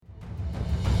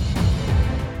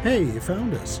Hey, you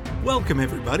found us. Welcome,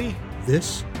 everybody.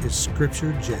 This is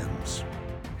Scripture Gems.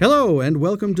 Hello, and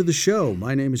welcome to the show.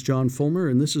 My name is John Fulmer,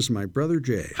 and this is my brother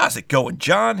Jay. How's it going,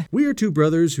 John? We are two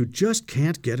brothers who just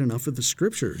can't get enough of the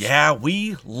Scriptures. Yeah,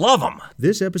 we love them.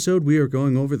 This episode, we are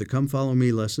going over the Come Follow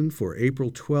Me lesson for April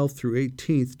 12th through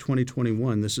 18th,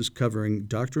 2021. This is covering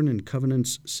Doctrine and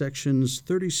Covenants sections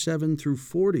 37 through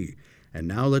 40. And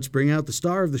now let's bring out the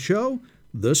star of the show,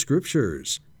 the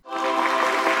Scriptures.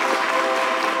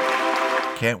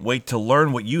 Can't wait to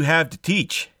learn what you have to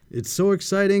teach. It's so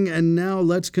exciting, and now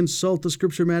let's consult the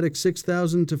Scripturematic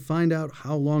 6000 to find out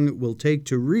how long it will take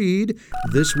to read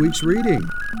this week's reading.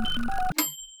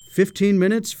 15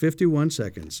 minutes, 51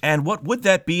 seconds. And what would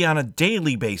that be on a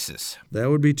daily basis?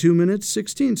 That would be 2 minutes,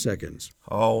 16 seconds.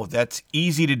 Oh, that's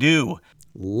easy to do.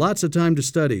 Lots of time to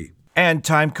study. And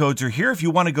time codes are here if you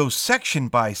want to go section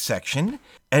by section.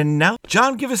 And now,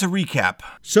 John, give us a recap.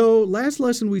 So, last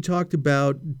lesson we talked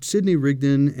about Sidney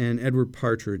Rigdon and Edward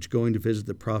Partridge going to visit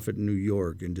the prophet in New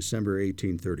York in December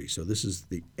 1830. So this is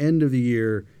the end of the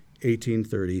year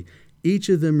 1830. Each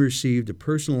of them received a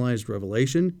personalized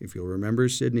revelation. If you'll remember,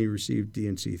 Sidney received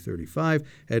D&C 35,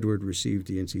 Edward received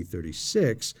D&C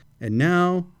 36, and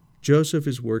now Joseph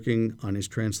is working on his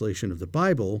translation of the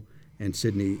Bible, and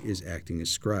Sidney is acting as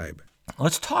scribe.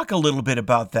 Let's talk a little bit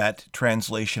about that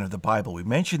translation of the Bible. We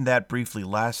mentioned that briefly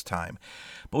last time,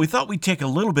 but we thought we'd take a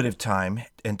little bit of time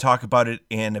and talk about it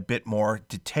in a bit more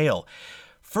detail.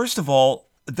 First of all,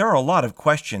 there are a lot of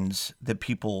questions that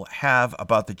people have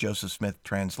about the Joseph Smith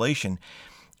translation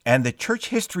and the church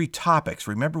history topics.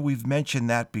 Remember, we've mentioned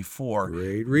that before.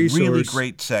 Great resource. Really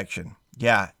great section.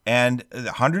 Yeah, and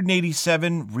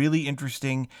 187 really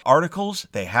interesting articles.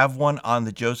 They have one on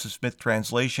the Joseph Smith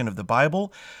translation of the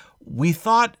Bible. We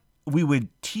thought we would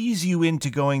tease you into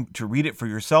going to read it for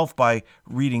yourself by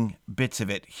reading bits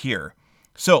of it here.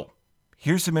 So,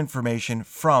 here's some information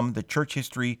from the church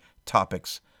history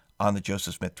topics on the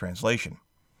Joseph Smith translation.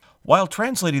 While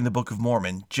translating the Book of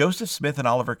Mormon, Joseph Smith and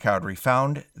Oliver Cowdery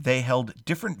found they held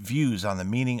different views on the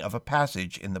meaning of a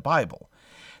passage in the Bible.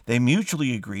 They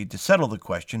mutually agreed to settle the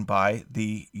question by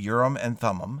the Urim and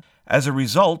Thummim. As a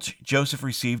result, Joseph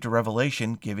received a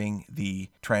revelation giving the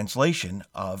translation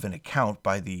of an account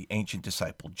by the ancient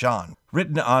disciple John,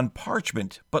 written on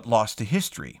parchment but lost to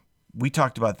history. We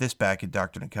talked about this back in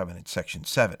Doctrine and Covenants, section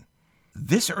 7.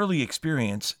 This early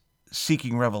experience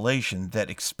seeking revelation that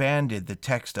expanded the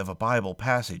text of a Bible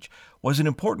passage was an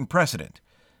important precedent.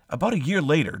 About a year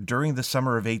later, during the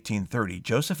summer of 1830,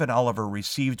 Joseph and Oliver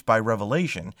received by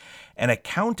revelation an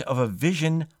account of a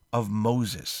vision of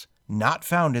Moses, not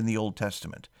found in the Old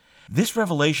Testament. This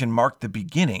revelation marked the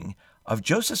beginning of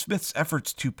Joseph Smith's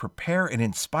efforts to prepare an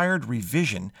inspired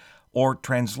revision or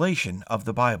translation of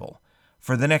the Bible.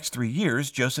 For the next 3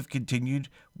 years, Joseph continued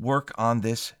work on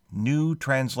this new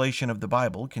translation of the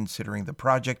Bible, considering the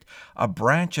project a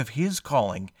branch of his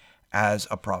calling as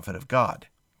a prophet of God.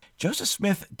 Joseph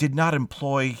Smith did not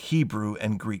employ Hebrew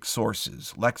and Greek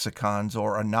sources, lexicons,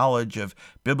 or a knowledge of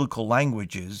biblical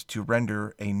languages to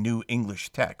render a new English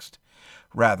text.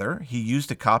 Rather, he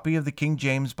used a copy of the King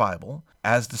James Bible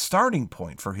as the starting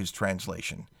point for his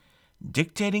translation,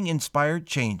 dictating inspired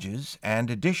changes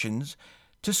and additions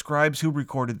to scribes who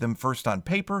recorded them first on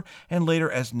paper and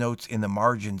later as notes in the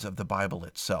margins of the Bible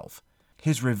itself.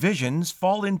 His revisions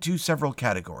fall into several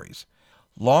categories: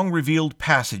 long revealed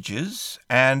passages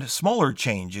and smaller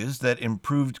changes that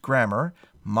improved grammar,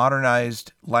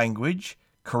 modernized language,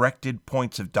 corrected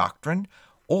points of doctrine,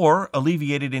 or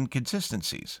alleviated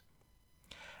inconsistencies.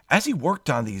 As he worked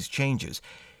on these changes,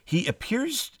 he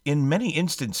appears in many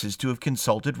instances to have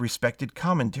consulted respected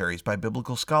commentaries by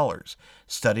biblical scholars,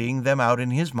 studying them out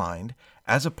in his mind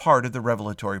as a part of the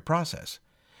revelatory process.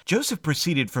 Joseph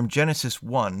proceeded from Genesis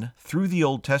 1 through the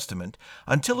Old Testament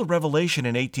until a revelation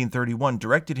in 1831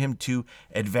 directed him to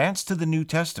advance to the New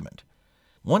Testament.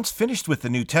 Once finished with the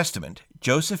New Testament,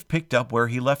 Joseph picked up where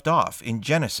he left off in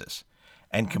Genesis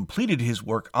and completed his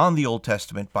work on the Old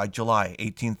Testament by July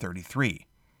 1833.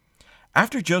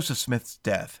 After Joseph Smith's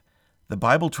death, the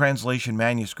Bible translation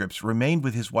manuscripts remained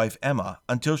with his wife Emma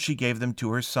until she gave them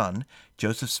to her son,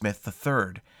 Joseph Smith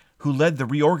III, who led the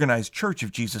Reorganized Church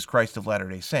of Jesus Christ of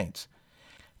Latter-day Saints.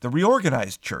 The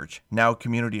Reorganized Church, now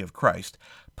Community of Christ,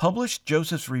 published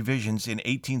Joseph's revisions in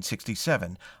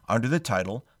 1867 under the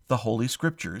title The Holy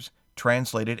Scriptures,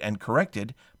 translated and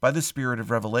corrected by the Spirit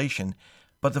of Revelation,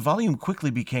 but the volume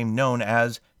quickly became known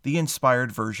as the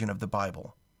Inspired Version of the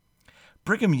Bible.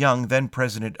 Brigham Young, then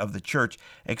president of the church,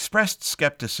 expressed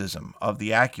skepticism of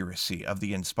the accuracy of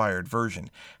the inspired version,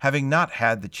 having not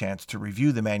had the chance to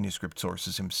review the manuscript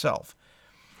sources himself.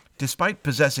 Despite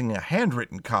possessing a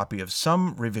handwritten copy of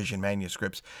some revision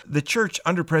manuscripts, the church,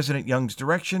 under President Young's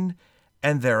direction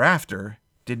and thereafter,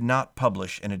 did not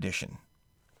publish an edition.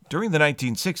 During the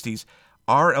 1960s,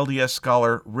 RLDS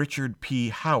scholar Richard P.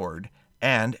 Howard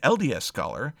and LDS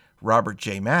scholar Robert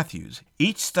J. Matthews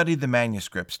each studied the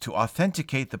manuscripts to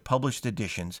authenticate the published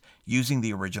editions using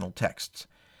the original texts.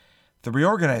 The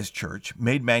reorganized church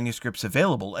made manuscripts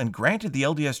available and granted the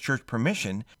LDS Church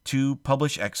permission to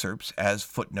publish excerpts as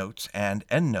footnotes and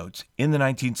endnotes in the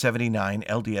 1979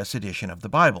 LDS edition of the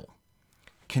Bible.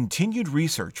 Continued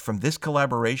research from this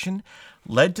collaboration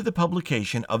led to the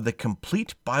publication of the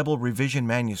complete Bible revision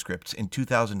manuscripts in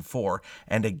 2004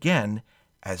 and again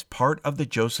as part of the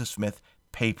Joseph Smith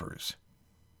Papers.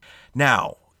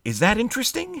 Now, is that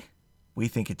interesting? We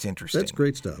think it's interesting. That's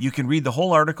great stuff. You can read the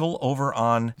whole article over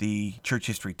on the Church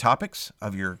History Topics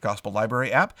of your Gospel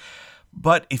Library app.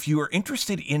 But if you are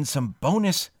interested in some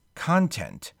bonus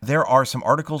content, there are some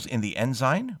articles in the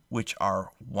Ensign, which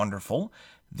are wonderful.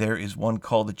 There is one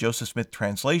called The Joseph Smith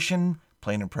Translation,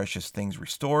 Plain and Precious Things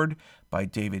Restored by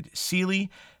David Seeley.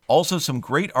 Also some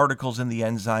great articles in the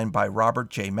Ensign by Robert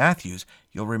J. Matthews.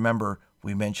 You'll remember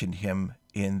we mentioned him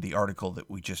in the article that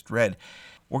we just read.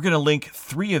 We're going to link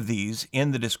 3 of these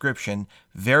in the description.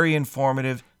 Very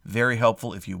informative, very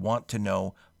helpful if you want to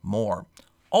know more.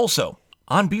 Also,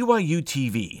 on BYU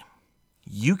TV,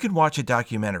 you can watch a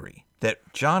documentary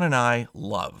that John and I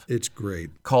love. It's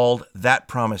great. Called That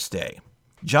Promised Day.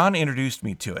 John introduced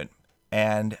me to it,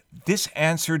 and this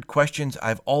answered questions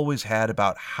I've always had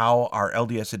about how our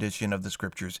LDS edition of the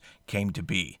Scriptures came to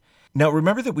be. Now,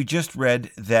 remember that we just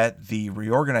read that the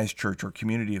Reorganized Church or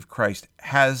Community of Christ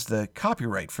has the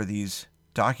copyright for these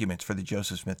documents for the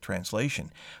Joseph Smith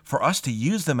translation. For us to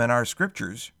use them in our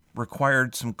scriptures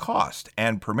required some cost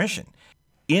and permission.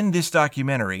 In this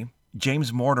documentary,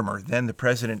 James Mortimer, then the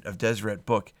president of Deseret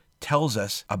Book, tells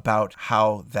us about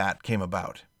how that came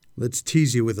about. Let's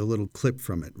tease you with a little clip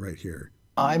from it right here.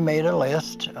 I made a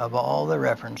list of all the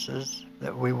references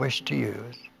that we wish to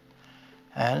use.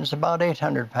 And it's about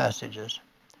 800 passages.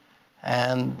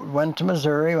 And went to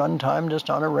Missouri one time just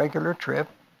on a regular trip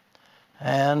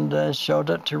and showed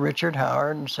it to Richard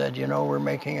Howard and said, you know, we're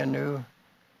making a new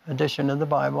edition of the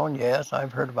Bible. And yes,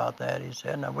 I've heard about that, he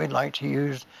said. Now, we'd like to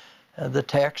use the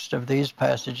text of these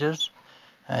passages.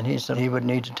 And he said he would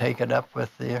need to take it up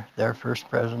with their first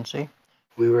presidency.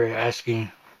 We were asking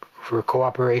for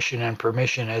cooperation and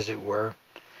permission, as it were.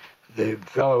 The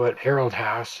fellow at Herald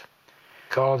House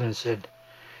called and said,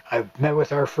 I've met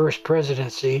with our first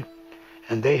presidency,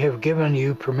 and they have given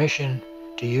you permission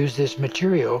to use this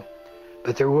material,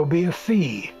 but there will be a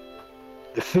fee.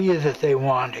 The fee that they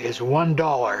want is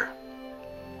 $1.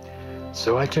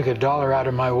 So I took $1 out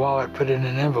of my wallet, put it in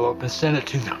an envelope, and sent it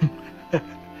to them.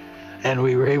 And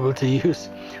we were able to use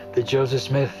the Joseph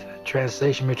Smith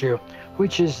translation material,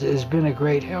 which has been a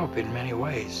great help in many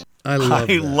ways. I love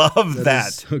that. That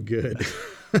is so good.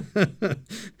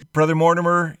 Brother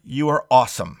Mortimer, you are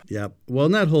awesome. Yeah. Well,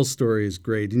 and that whole story is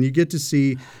great. And you get to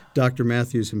see Dr.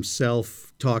 Matthews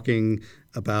himself talking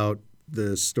about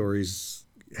the stories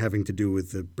having to do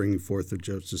with the bringing forth of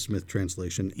Joseph Smith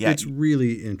translation. Yeah, it's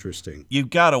really interesting. You've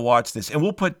got to watch this. And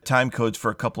we'll put time codes for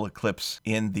a couple of clips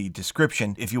in the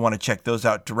description if you want to check those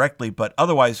out directly. But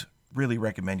otherwise, really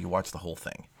recommend you watch the whole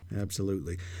thing.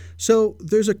 Absolutely. So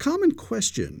there's a common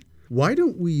question. Why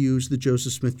don't we use the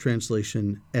Joseph Smith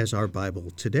translation as our Bible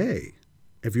today?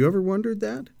 Have you ever wondered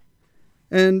that?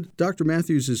 And Dr.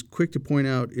 Matthews is quick to point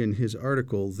out in his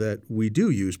article that we do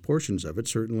use portions of it.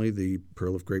 Certainly the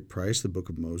Pearl of Great Price, the Book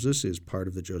of Moses, is part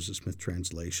of the Joseph Smith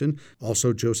translation.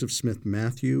 Also Joseph Smith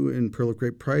Matthew and Pearl of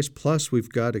Great Price. Plus we've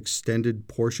got extended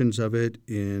portions of it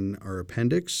in our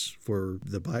appendix for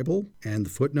the Bible and the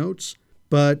footnotes.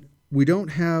 But we don't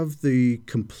have the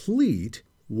complete.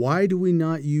 Why do we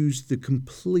not use the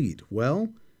complete? Well,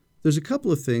 there's a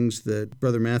couple of things that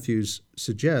Brother Matthews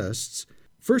suggests.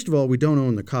 First of all, we don't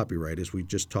own the copyright, as we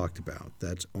just talked about.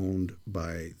 That's owned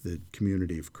by the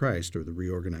Community of Christ, or the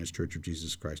Reorganized Church of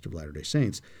Jesus Christ of Latter-day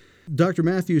Saints. Dr.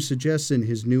 Matthews suggests in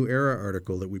his New Era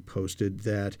article that we posted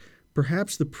that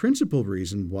perhaps the principal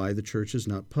reason why the church has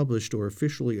not published or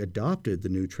officially adopted the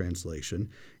new translation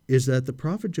is that the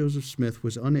prophet Joseph Smith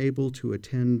was unable to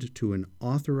attend to an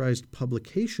authorized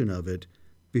publication of it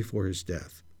before his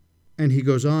death. And he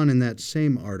goes on in that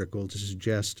same article to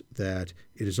suggest that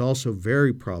it is also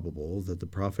very probable that the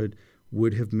prophet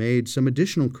would have made some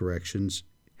additional corrections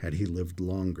had he lived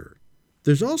longer.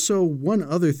 There's also one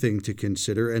other thing to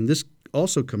consider, and this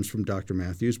also comes from Dr.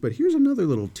 Matthews, but here's another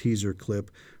little teaser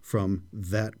clip from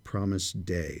That Promised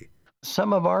Day.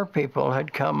 Some of our people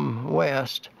had come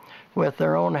west with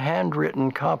their own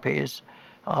handwritten copies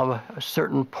of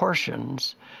certain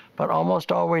portions, but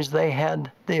almost always they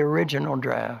had the original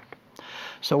draft.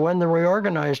 So when the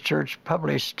Reorganized Church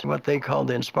published what they called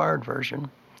the Inspired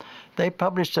Version, they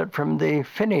published it from the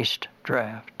finished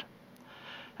draft.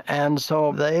 And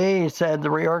so they said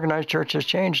the Reorganized Church has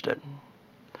changed it.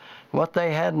 What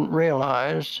they hadn't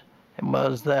realized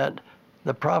was that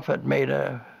the prophet made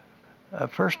a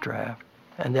first draft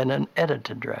and then an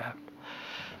edited draft.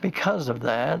 Because of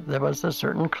that, there was a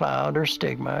certain cloud or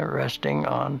stigma resting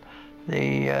on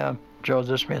the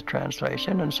Joseph Smith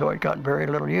translation, and so it got very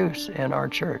little use in our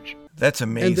church. That's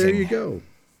amazing. And there you go.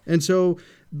 And so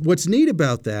what's neat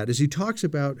about that is he talks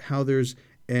about how there's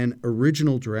an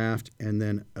original draft and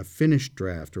then a finished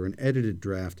draft or an edited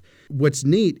draft. What's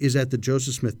neat is at the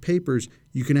Joseph Smith papers,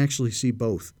 you can actually see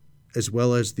both, as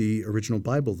well as the original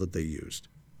Bible that they used.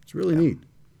 It's really neat.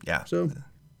 Yeah. So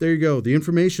there you go. The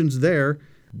information's there.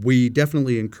 We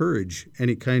definitely encourage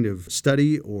any kind of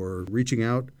study or reaching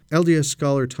out. LDS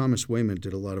scholar Thomas Wayman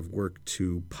did a lot of work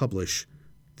to publish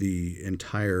the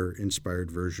entire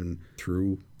inspired version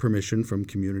through permission from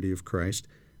Community of Christ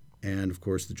and, of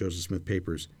course, the Joseph Smith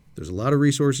papers. There's a lot of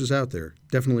resources out there.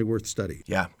 Definitely worth study.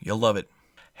 Yeah, you'll love it.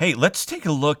 Hey, let's take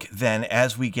a look then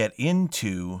as we get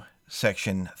into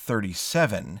section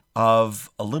 37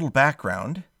 of a little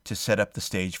background to set up the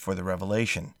stage for the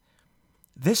revelation.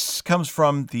 This comes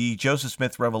from the Joseph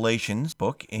Smith Revelations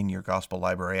book in your Gospel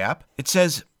Library app. It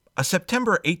says, a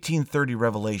September 1830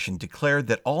 revelation declared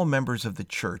that all members of the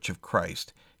Church of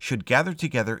Christ should gather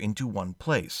together into one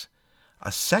place.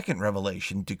 A second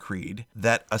revelation decreed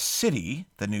that a city,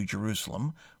 the New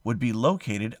Jerusalem, would be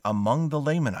located among the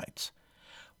Lamanites.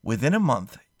 Within a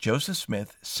month, Joseph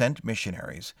Smith sent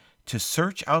missionaries to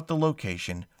search out the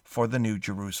location for the New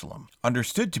Jerusalem,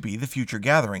 understood to be the future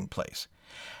gathering place,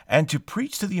 and to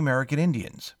preach to the American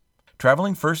Indians.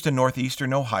 Traveling first to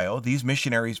northeastern Ohio, these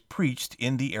missionaries preached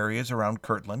in the areas around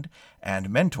Kirtland and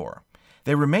Mentor.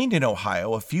 They remained in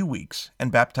Ohio a few weeks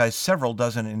and baptized several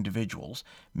dozen individuals,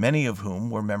 many of whom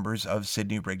were members of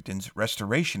Sidney Rigdon's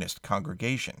Restorationist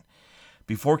congregation,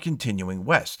 before continuing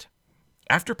west.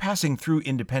 After passing through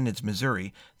Independence,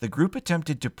 Missouri, the group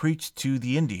attempted to preach to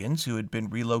the Indians who had been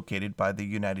relocated by the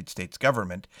United States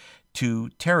government to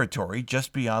territory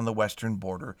just beyond the western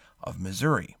border of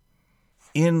Missouri.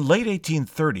 In late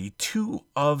 1830, two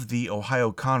of the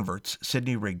Ohio converts,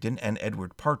 Sidney Rigdon and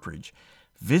Edward Partridge,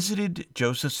 visited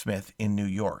Joseph Smith in New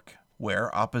York,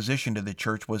 where opposition to the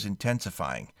church was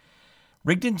intensifying.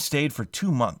 Rigdon stayed for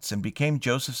 2 months and became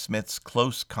Joseph Smith's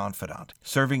close confidant,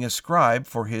 serving as scribe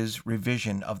for his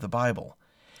revision of the Bible.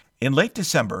 In late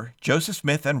December, Joseph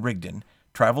Smith and Rigdon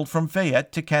traveled from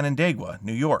Fayette to Canandaigua,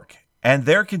 New York, and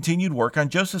there continued work on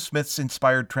Joseph Smith's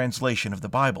inspired translation of the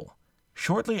Bible.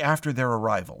 Shortly after their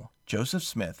arrival, Joseph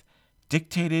Smith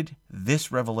dictated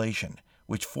this revelation,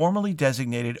 which formally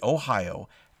designated Ohio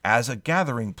as a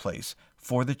gathering place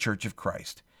for the Church of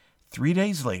Christ. 3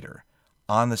 days later,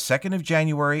 on the 2nd of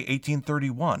January,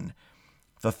 1831,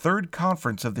 the third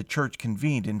conference of the church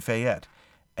convened in Fayette,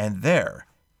 and there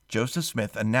Joseph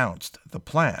Smith announced the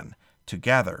plan to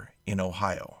gather in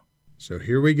Ohio. So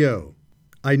here we go.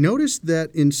 I noticed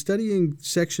that in studying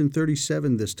section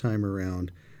 37 this time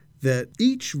around, that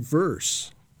each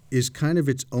verse is kind of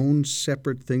its own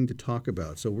separate thing to talk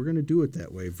about. So we're going to do it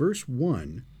that way. Verse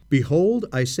 1, Behold,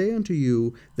 I say unto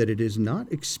you that it is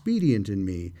not expedient in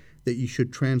me that ye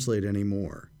should translate any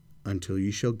more, until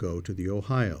ye shall go to the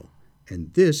Ohio,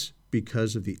 and this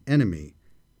because of the enemy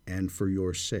and for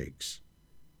your sakes.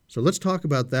 So let's talk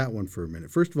about that one for a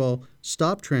minute. First of all,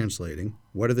 stop translating.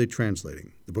 What are they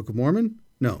translating? The Book of Mormon?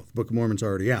 No, the Book of Mormon's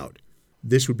already out.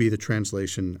 This would be the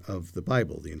translation of the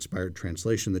Bible, the inspired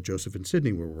translation that Joseph and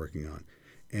Sidney were working on.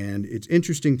 And it's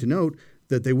interesting to note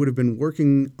that they would have been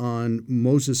working on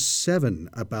Moses 7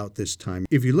 about this time.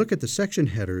 If you look at the section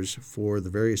headers for the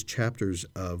various chapters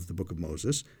of the Book of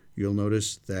Moses, you'll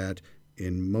notice that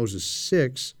in Moses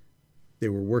 6, they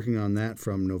were working on that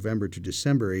from November to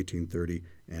December 1830,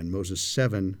 and Moses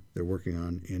 7 they're working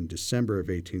on in December of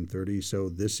 1830. So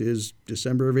this is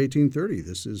December of 1830.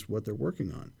 This is what they're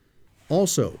working on.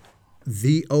 Also,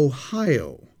 the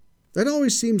Ohio. That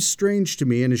always seems strange to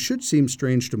me, and it should seem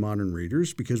strange to modern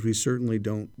readers because we certainly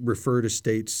don't refer to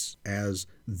states as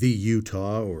the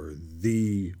Utah or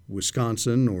the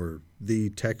Wisconsin or the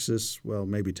Texas. Well,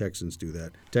 maybe Texans do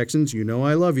that. Texans, you know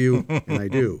I love you, and I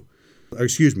do.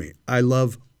 Excuse me, I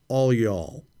love all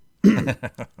y'all.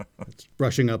 That's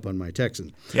brushing up on my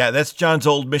Texan. Yeah, that's John's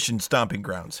old mission stomping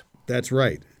grounds. That's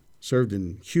right. served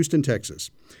in Houston, Texas.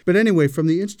 But anyway, from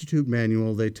the Institute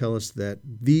manual, they tell us that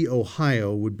the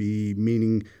Ohio would be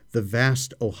meaning the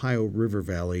vast Ohio River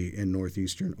Valley in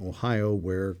northeastern Ohio,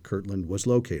 where Kirtland was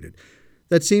located.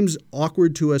 That seems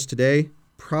awkward to us today,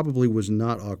 probably was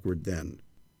not awkward then.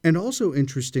 And also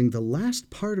interesting, the last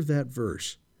part of that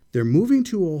verse, they're moving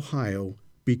to Ohio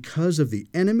because of the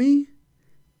enemy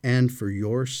and for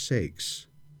your sakes.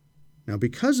 Now,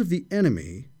 because of the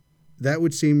enemy, that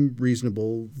would seem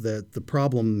reasonable that the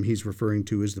problem he's referring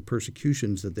to is the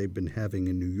persecutions that they've been having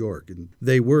in New York, and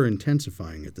they were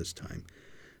intensifying at this time.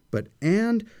 But,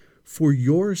 and for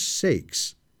your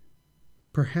sakes,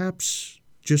 perhaps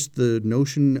just the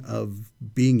notion of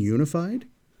being unified?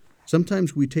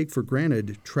 Sometimes we take for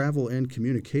granted travel and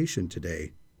communication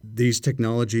today. These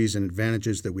technologies and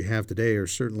advantages that we have today are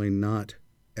certainly not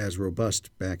as robust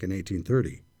back in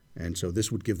 1830, and so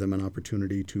this would give them an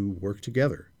opportunity to work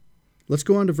together. Let's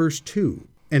go on to verse 2.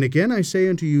 And again I say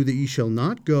unto you that ye shall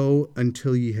not go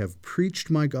until ye have preached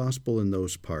my gospel in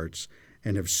those parts,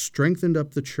 and have strengthened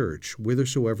up the church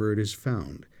whithersoever it is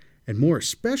found, and more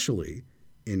especially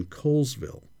in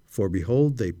Colesville. For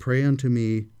behold, they pray unto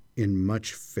me in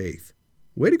much faith.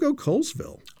 Way to go,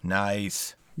 Colesville.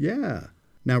 Nice. Yeah.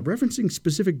 Now, referencing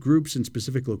specific groups and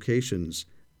specific locations,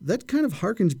 that kind of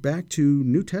harkens back to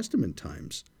New Testament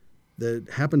times. That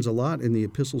happens a lot in the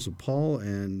epistles of Paul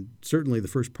and certainly the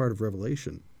first part of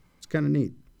Revelation. It's kind of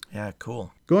neat. Yeah,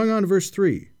 cool. Going on to verse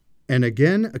 3. And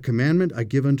again a commandment I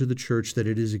give unto the church, that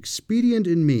it is expedient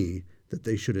in me that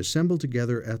they should assemble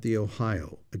together at the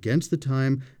Ohio, against the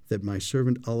time that my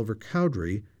servant Oliver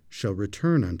Cowdery shall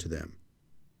return unto them.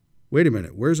 Wait a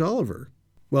minute, where's Oliver?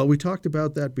 Well, we talked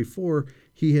about that before.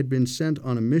 He had been sent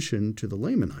on a mission to the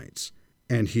Lamanites,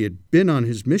 and he had been on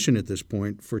his mission at this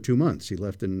point for 2 months. He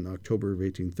left in October of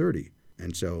 1830,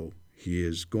 and so he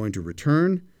is going to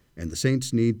return, and the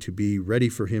saints need to be ready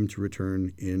for him to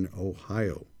return in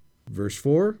Ohio. Verse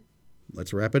 4,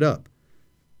 let's wrap it up.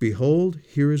 Behold,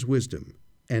 here is wisdom,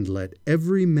 and let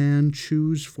every man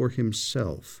choose for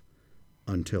himself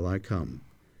until I come.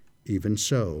 Even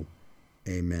so,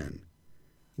 amen.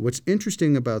 What's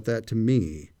interesting about that to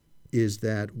me is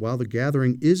that while the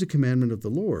gathering is a commandment of the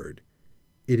Lord,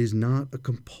 it is not a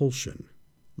compulsion.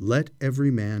 Let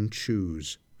every man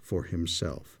choose for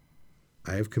himself.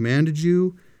 I have commanded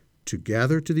you to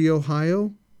gather to the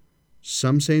Ohio.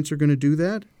 Some saints are going to do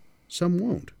that. Some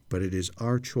won't, but it is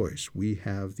our choice. We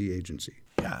have the agency.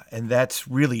 Yeah, and that's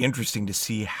really interesting to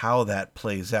see how that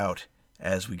plays out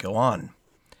as we go on.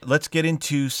 Let's get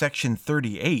into section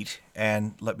 38,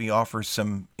 and let me offer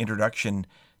some introduction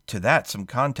to that, some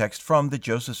context from the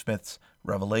Joseph Smith's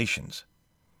Revelations.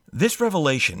 This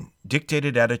revelation,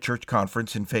 dictated at a church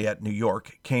conference in Fayette, New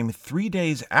York, came 3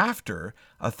 days after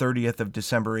a 30th of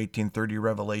December 1830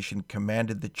 revelation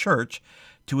commanded the church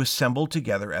to assemble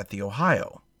together at the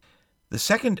Ohio. The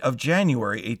 2nd of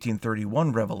January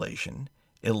 1831 revelation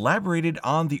elaborated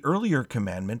on the earlier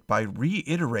commandment by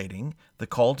reiterating the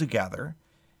call to gather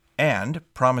and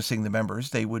promising the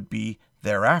members they would be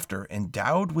thereafter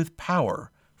endowed with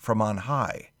power from on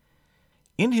high.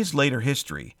 In his later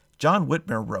history, John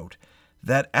Whitmer wrote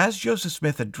that as Joseph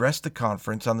Smith addressed the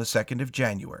conference on the 2nd of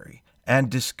January and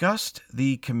discussed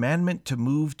the commandment to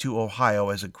move to Ohio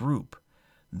as a group,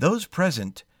 those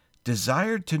present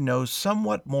desired to know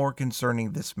somewhat more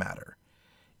concerning this matter.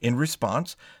 In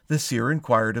response, the seer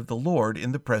inquired of the Lord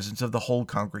in the presence of the whole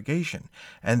congregation,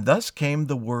 and thus came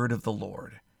the word of the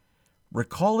Lord.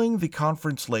 Recalling the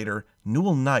conference later,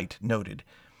 Newell Knight noted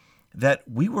that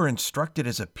we were instructed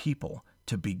as a people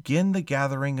to begin the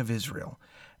gathering of Israel,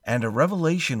 and a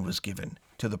revelation was given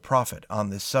to the prophet on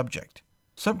this subject.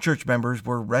 Some church members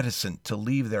were reticent to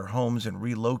leave their homes and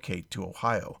relocate to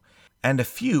Ohio, and a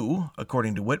few,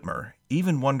 according to Whitmer,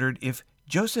 even wondered if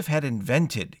Joseph had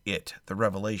invented the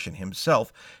revelation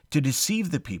himself, to deceive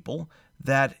the people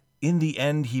that in the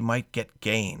end he might get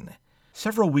gain.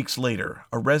 Several weeks later,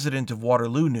 a resident of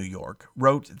Waterloo, New York,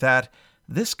 wrote that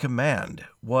this command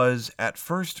was at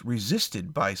first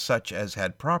resisted by such as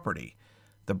had property,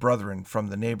 the brethren from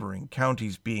the neighboring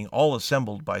counties being all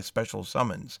assembled by special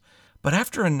summons. But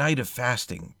after a night of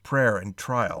fasting, prayer, and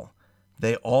trial,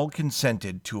 they all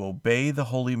consented to obey the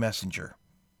holy messenger.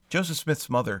 Joseph Smith's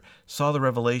mother saw the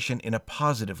revelation in a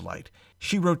positive light.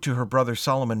 She wrote to her brother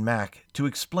Solomon Mack to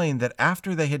explain that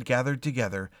after they had gathered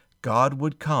together, God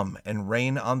would come and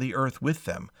reign on the earth with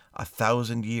them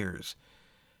 1,000 years.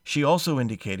 She also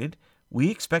indicated, we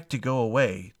expect to go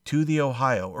away to the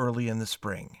Ohio early in the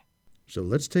spring. So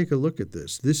let's take a look at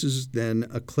this. This is then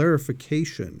a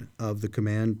clarification of the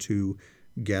command to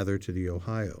gather to the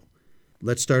Ohio.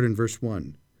 Let's start in verse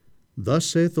 1. Thus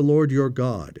saith the Lord your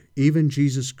God, even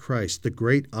Jesus Christ, the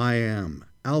great I am,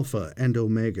 Alpha and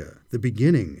Omega, the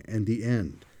beginning and the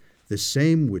end, the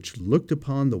same which looked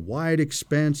upon the wide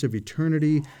expanse of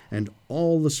eternity and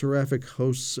all the seraphic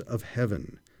hosts of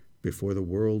heaven before the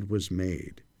world was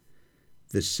made.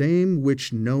 The same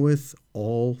which knoweth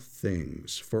all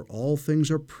things, for all things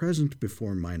are present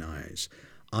before mine eyes.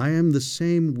 I am the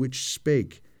same which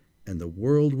spake, and the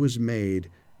world was made,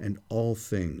 and all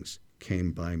things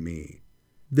came by me.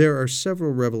 There are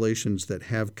several revelations that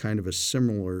have kind of a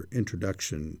similar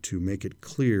introduction to make it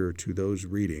clear to those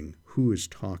reading who is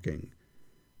talking.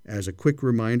 As a quick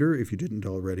reminder, if you didn't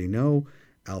already know,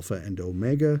 Alpha and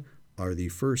Omega are the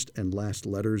first and last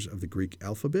letters of the Greek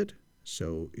alphabet,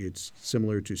 so it's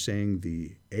similar to saying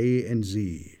the A and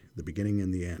Z, the beginning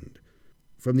and the end.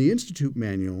 From the Institute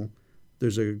Manual,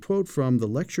 there's a quote from the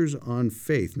Lectures on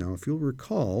Faith. Now, if you'll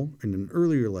recall, in an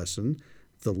earlier lesson,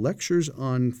 the Lectures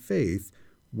on Faith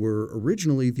were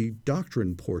originally the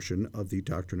doctrine portion of the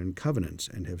Doctrine and Covenants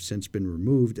and have since been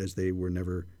removed as they were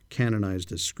never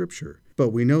canonized as Scripture. But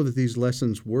we know that these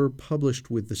lessons were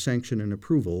published with the sanction and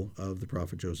approval of the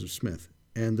prophet Joseph Smith.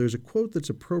 And there's a quote that's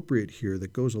appropriate here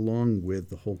that goes along with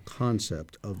the whole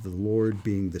concept of the Lord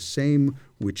being the same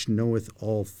which knoweth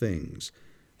all things.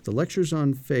 The Lectures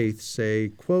on Faith say,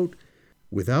 quote,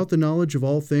 "Without the knowledge of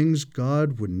all things,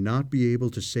 God would not be able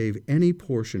to save any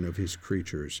portion of his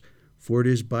creatures, for it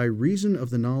is by reason of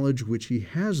the knowledge which he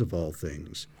has of all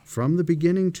things, from the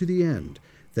beginning to the end,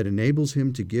 that enables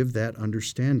him to give that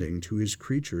understanding to his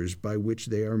creatures by which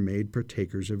they are made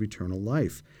partakers of eternal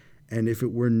life. And if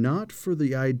it were not for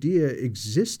the idea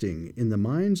existing in the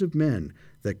minds of men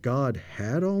that God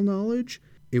had all knowledge,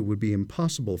 it would be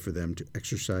impossible for them to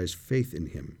exercise faith in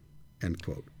him." End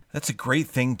quote. That's a great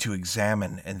thing to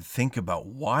examine and think about.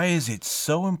 Why is it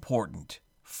so important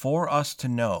for us to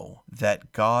know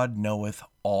that God knoweth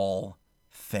all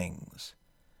things?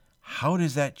 How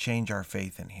does that change our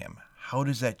faith in him? How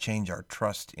does that change our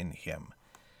trust in him?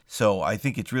 So I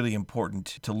think it's really important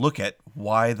to look at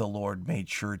why the Lord made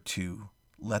sure to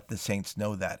let the saints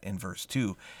know that in verse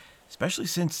 2, especially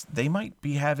since they might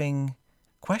be having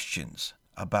questions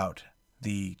about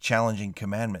the challenging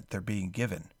commandment they're being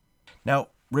given. Now,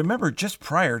 remember, just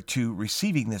prior to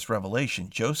receiving this revelation,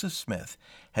 Joseph Smith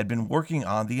had been working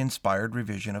on the inspired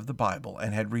revision of the Bible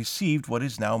and had received what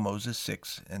is now Moses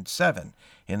 6 and 7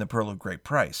 in the Pearl of Great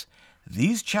Price.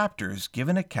 These chapters give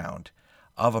an account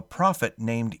of a prophet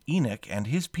named Enoch and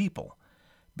his people.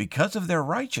 Because of their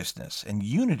righteousness and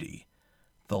unity,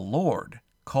 the Lord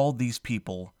called these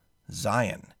people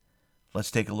Zion.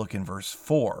 Let's take a look in verse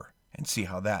 4 and see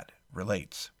how that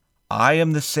relates. "I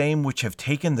am the same which have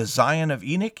taken the Zion of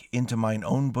Enoch into mine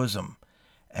own bosom.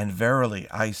 And verily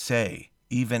I say,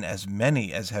 even as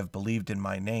many as have believed in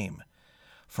my name.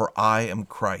 For I am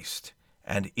Christ,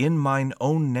 and in mine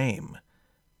own name,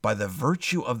 by the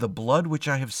virtue of the blood which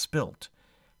I have spilt,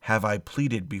 have I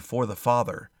pleaded before the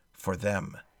Father for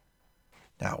them."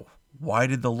 Now, why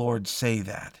did the Lord say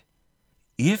that?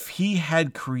 If he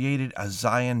had created a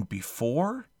Zion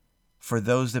before for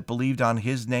those that believed on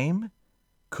his name,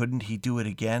 couldn't he do it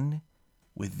again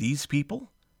with these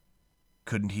people?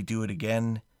 Couldn't he do it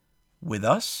again with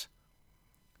us?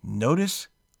 Notice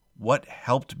what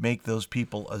helped make those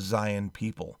people a Zion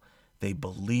people. They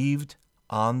believed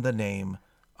on the name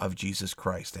of Jesus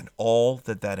Christ and all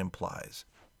that that implies.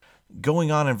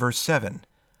 Going on in verse 7,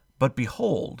 "But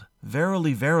behold,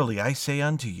 verily, verily, I say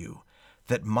unto you,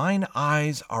 that mine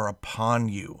eyes are upon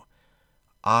you.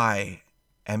 I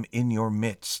am in your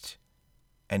midst,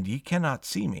 and ye cannot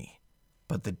see me,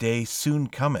 but the day soon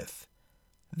cometh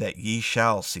that ye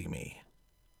shall see me."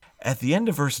 At the end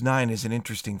of verse 9 is an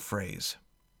interesting phrase.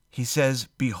 He says,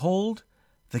 "Behold,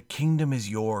 the kingdom is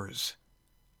yours,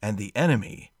 and the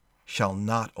enemy shall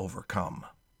not overcome."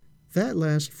 That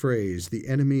last phrase, "the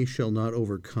enemy shall not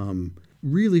overcome,"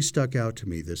 really stuck out to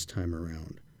me this time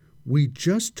around. We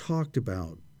just talked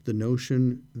about the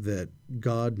notion that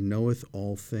God knoweth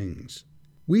all things.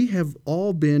 We have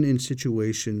all been in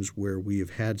situations where we have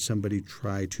had somebody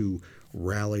try to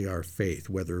rally our faith,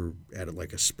 whether at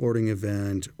like a sporting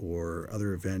event or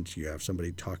other events. You have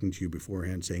somebody talking to you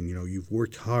beforehand saying, you've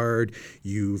worked hard,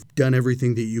 you've done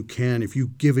everything that you can. If you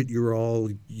give it your all,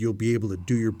 you'll be able to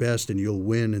do your best and you'll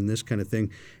win and this kind of thing.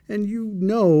 And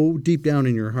deep down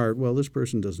in your heart, well, this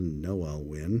person doesn't know I'll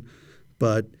win,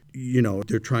 but,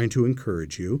 they're trying to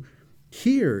encourage you.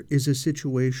 Here is a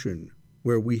situation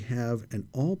where we have an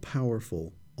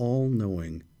all-powerful,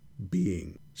 all-knowing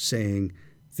being saying,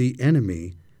 "The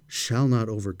enemy shall not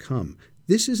overcome."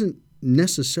 This isn't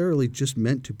necessarily just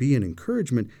meant to be an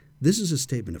encouragement. This is a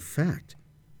statement of fact.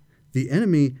 The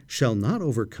enemy shall not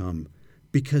overcome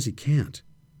because he can't.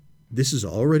 This has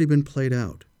already been played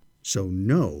out. So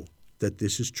know that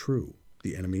this is true.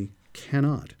 The enemy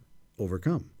cannot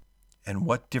overcome. And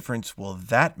what difference will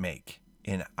that make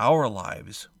in our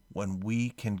lives when we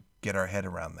can get our head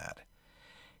around that?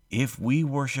 If we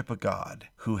worship a God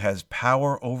who has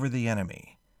power over the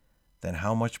enemy, then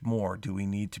how much more do we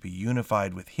need to be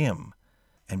unified with him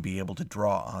and be able to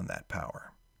draw on that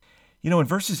power? In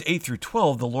verses 8 through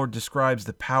 12, the Lord describes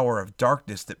the power of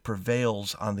darkness that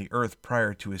prevails on the earth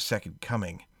prior to his second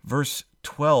coming. Verse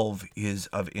 12 is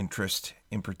of interest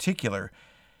in particular.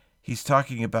 He's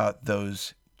talking about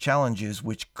those challenges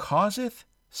which causeth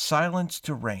silence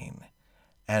to reign,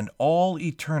 and all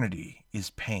eternity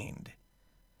is pained.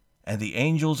 And the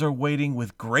angels are waiting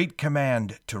with great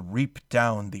command to reap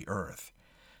down the earth,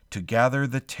 to gather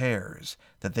the tares,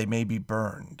 that they may be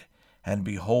burned. And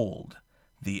behold,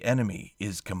 the enemy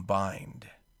is combined.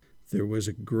 There was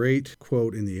a great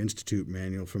quote in the Institute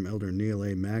manual from Elder Neal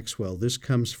A. Maxwell. This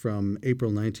comes from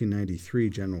April 1993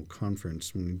 General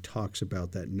Conference, when he talks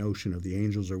about that notion of the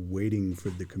angels are waiting for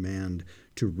the command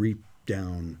to reap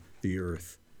down the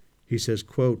earth. He says,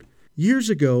 quote, "Years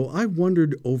ago, I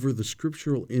wondered over the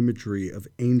scriptural imagery of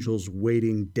angels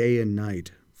waiting day and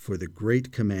night for the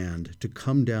great command to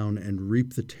come down and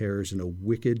reap the tares in a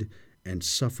wicked and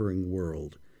suffering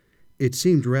world. It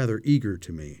seemed rather eager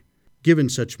to me. Given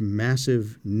such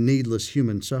massive, needless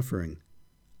human suffering,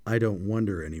 I don't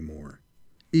wonder anymore.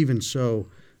 Even so,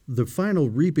 the final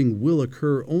reaping will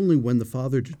occur only when the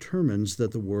Father determines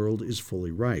that the world is fully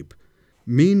ripe.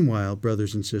 Meanwhile,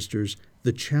 brothers and sisters,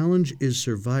 the challenge is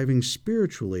surviving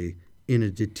spiritually in a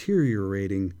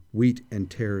deteriorating wheat and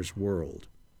tares world.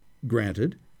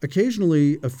 Granted,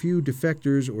 occasionally a few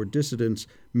defectors or dissidents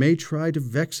may try to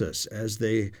vex us as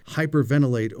they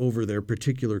hyperventilate over their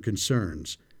particular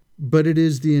concerns. But it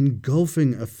is the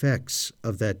engulfing effects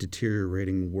of that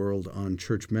deteriorating world on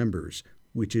church members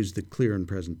which is the clear and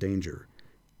present danger.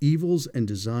 Evils and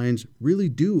designs really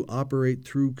do operate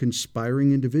through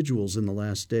conspiring individuals in the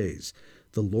last days.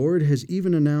 The Lord has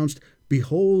even announced,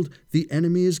 "Behold, the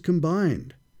enemy is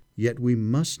combined." Yet we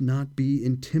must not be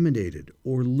intimidated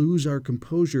or lose our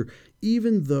composure,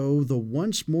 even though the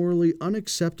once morally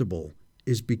unacceptable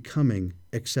is becoming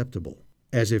acceptable,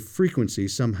 as if frequency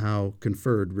somehow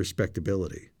conferred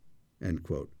respectability. End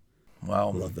quote.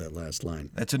 Wow. Love that last line.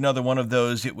 That's another one of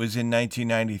those. It was in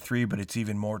 1993, but it's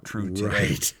even more true today.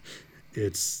 Right.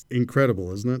 It's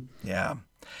incredible, isn't it? Yeah.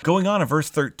 Going on in verse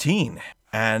 13,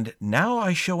 "And now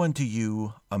I show unto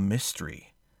you a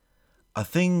mystery, a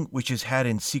thing which is had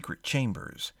in secret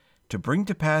chambers, to bring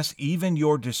to pass even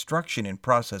your destruction in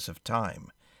process of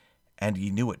time. And ye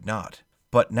knew it not.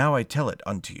 But now I tell it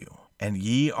unto you. And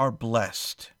ye are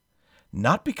blessed,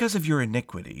 not because of your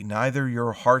iniquity, neither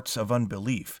your hearts of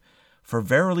unbelief. For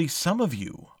verily some of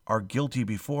you are guilty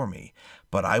before me,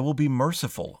 but I will be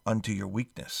merciful unto your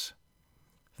weakness.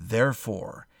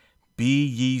 Therefore, be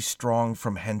ye strong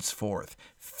from henceforth.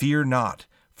 Fear not,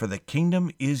 for the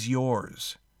kingdom is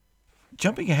yours."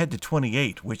 Jumping ahead to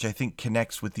 28, which I think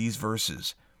connects with these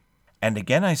verses. "And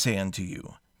again I say unto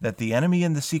you, that the enemy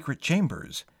in the secret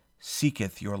chambers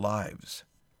seeketh your lives."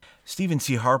 Stephen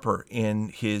C. Harper, in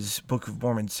his Book of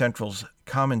Mormon Central's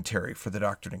commentary for the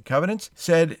Doctrine and Covenants,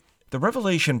 said, "The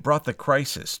revelation brought the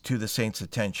crisis to the saints'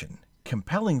 attention,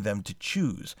 compelling them to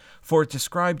choose, for it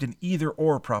described an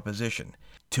either-or proposition,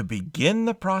 to begin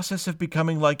the process of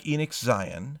becoming like Enoch's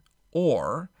Zion,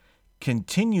 or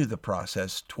continue the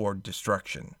process toward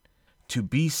destruction. To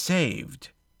be saved,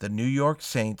 the New York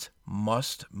saints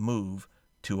must move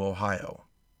to Ohio."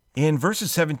 In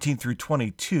verses 17 through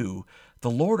 22, the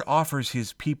Lord offers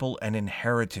his people an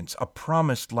inheritance, a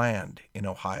promised land in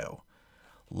Ohio.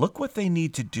 Look what they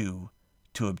need to do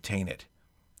to obtain it.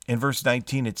 In verse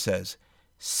 19 it says,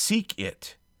 "Seek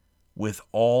it with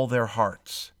all their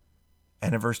hearts."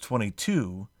 And in verse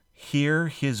 22, "Hear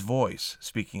his voice,"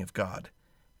 speaking of God,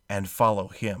 "and follow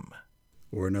him."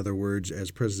 Or in other words,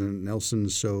 as President Nelson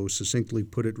so succinctly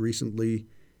put it recently,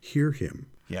 hear him.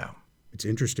 Yeah. It's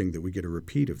interesting that we get a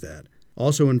repeat of that.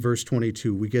 Also in verse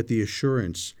 22, we get the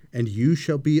assurance, "And you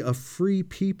shall be a free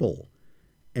people,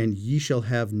 and ye shall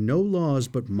have no laws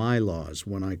but my laws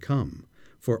when I come.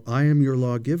 For I am your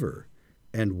lawgiver,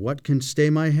 and what can stay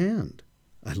my hand?"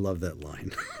 I love that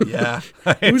line. Yeah.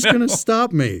 Who's going to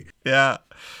stop me? Yeah.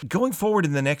 Going forward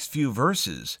in the next few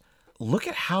verses, look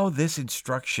at how this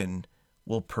instruction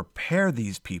will prepare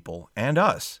these people and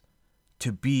us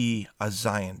to be a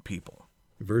Zion people.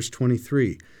 Verse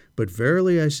 23, "But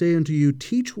verily I say unto you,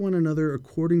 teach one another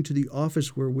according to the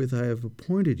office wherewith I have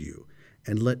appointed you,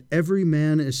 And let every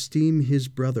man esteem his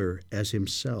brother as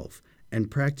himself, and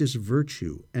practice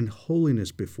virtue and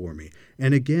holiness before me.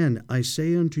 And again, I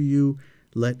say unto you,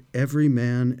 let every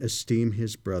man esteem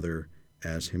his brother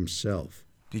as himself.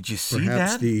 Did you see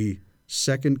Perhaps that? the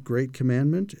second great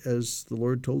commandment, as the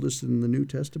Lord told us in the New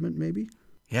Testament, maybe?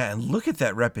 Yeah, and look at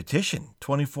that repetition,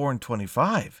 24 and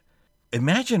 25.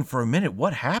 Imagine for a minute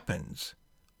what happens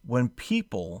when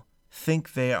people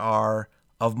think they are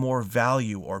of more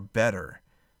value or better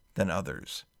than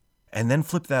others. And then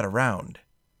flip that around.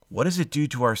 What does it do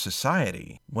to our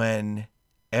society when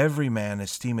every man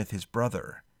esteemeth his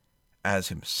brother as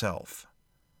himself?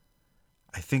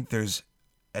 I think there's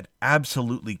an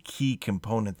absolutely key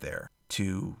component there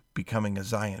to becoming a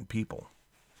Zion people.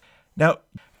 Now,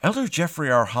 Elder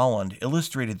Jeffrey R. Holland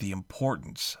illustrated the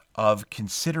importance of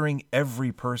considering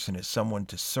every person as someone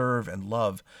to serve and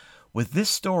love with this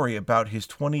story about his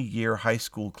 20-year high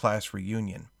school class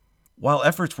reunion. While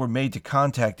efforts were made to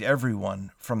contact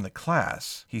everyone from the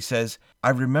class, he says, I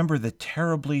remember the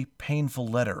terribly painful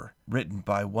letter written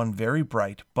by one very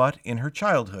bright, but in her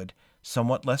childhood,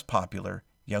 somewhat less popular,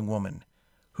 young woman,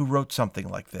 who wrote something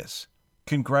like this.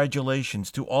 Congratulations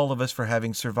to all of us for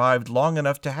having survived long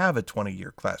enough to have a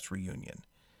 20-year class reunion.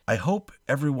 I hope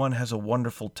everyone has a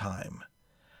wonderful time,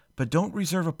 but don't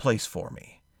reserve a place for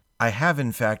me. I have,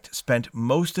 in fact, spent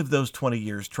most of those 20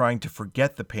 years trying to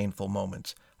forget the painful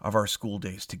moments of our school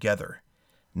days together.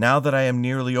 Now that I am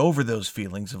nearly over those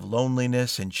feelings of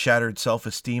loneliness and shattered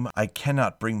self-esteem, I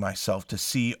cannot bring myself to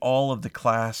see all of the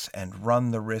class and run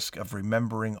the risk of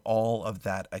remembering all of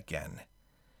that again.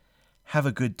 Have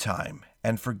a good time,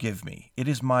 and forgive me. It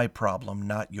is my problem,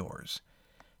 not yours.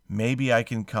 Maybe I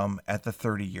can come at the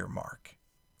 30-year mark.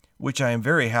 Which I am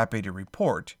very happy to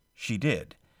report she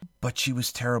did. But she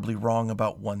was terribly wrong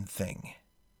about one thing.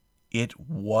 It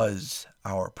was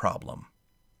our problem.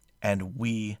 And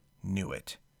we knew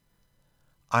it.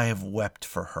 I have wept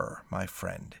for her, my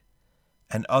friend,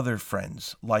 and other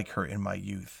friends like her in my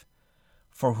youth,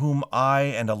 for whom I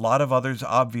and a lot of others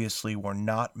obviously were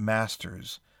not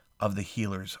masters of the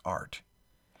healer's art.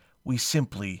 We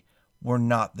simply were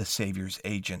not the Savior's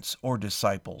agents or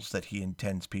disciples that he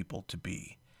intends people to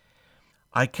be.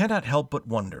 I cannot help but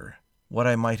wonder what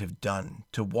I might have done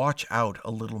to watch out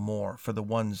a little more for the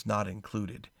ones not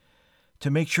included,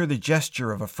 to make sure the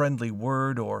gesture of a friendly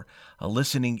word or a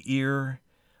listening ear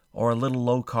or a little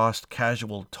low-cost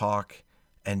casual talk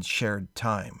and shared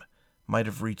time might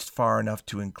have reached far enough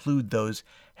to include those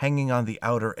hanging on the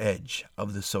outer edge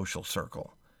of the social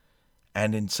circle,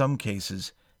 and in some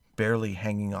cases barely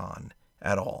hanging on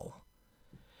at all.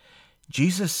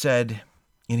 Jesus said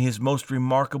in his most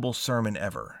remarkable sermon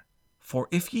ever, For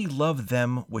if ye love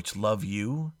them which love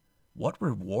you, what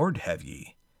reward have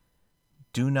ye?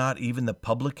 Do not even the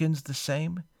publicans the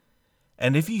same?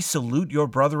 And if ye salute your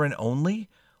brethren only,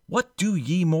 what do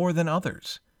ye more than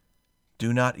others?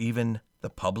 Do not even the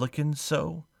publicans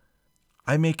so?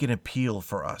 I make an appeal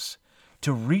for us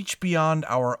to reach beyond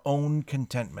our own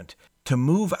contentment, to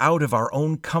move out of our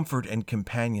own comfort and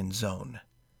companion zone,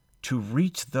 to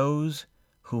reach those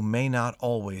who may not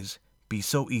always be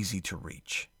so easy to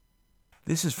reach.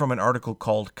 This is from an article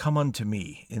called Come Unto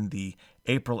Me in the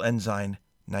April Ensign,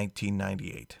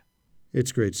 1998.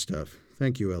 It's great stuff.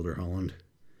 Thank you, Elder Holland.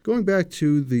 Going back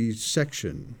to the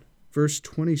section, verse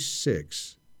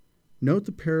 26, note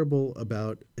the parable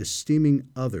about esteeming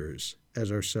others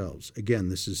as ourselves. Again,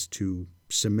 this is to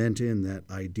cement in that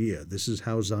idea. This is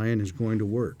how Zion is going to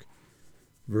work.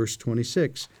 Verse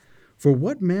 26, For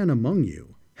what man among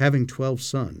you, having 12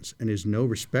 sons, and is no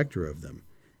respecter of them,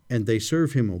 and they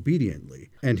serve him obediently,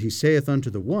 and he saith unto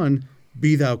the one,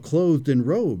 Be thou clothed in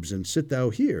robes, and sit thou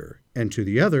here, and to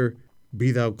the other,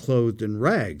 Be thou clothed in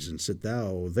rags, and sit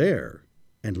thou there,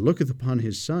 and looketh upon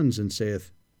his sons, and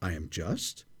saith, I am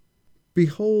just?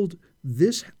 Behold,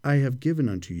 this I have given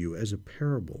unto you as a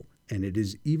parable, and it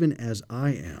is even as I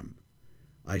am.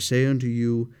 I say unto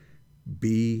you,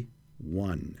 Be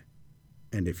one.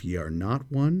 And if ye are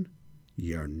not one,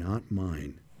 ye are not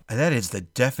mine. That is the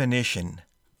definition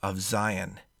of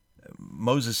Zion.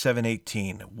 Moses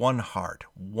 7:18, one heart,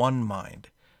 one mind,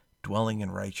 dwelling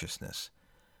in righteousness.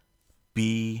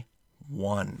 Be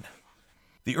one.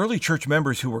 The early church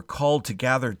members who were called to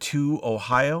gather to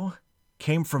Ohio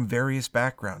came from various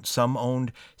backgrounds. Some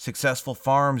owned successful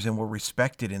farms and were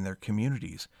respected in their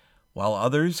communities, while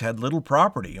others had little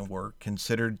property and were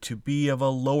considered to be of a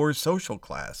lower social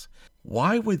class.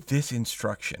 Why would this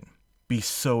instruction be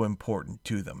so important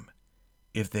to them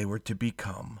if they were to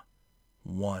become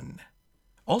one?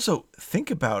 Also,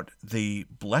 think about the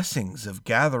blessings of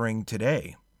gathering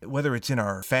today. whether it's in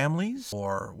our families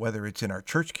or whether it's in our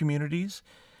church communities.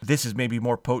 This is maybe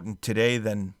more potent today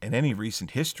than in any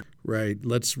recent history. Right.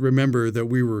 Let's remember that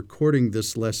we were recording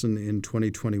this lesson in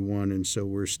 2021, and so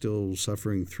we're still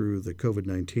suffering through the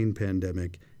COVID-19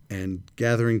 pandemic, and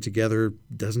gathering together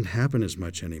doesn't happen as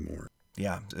much anymore.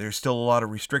 Yeah, there's still a lot of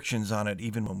restrictions on it,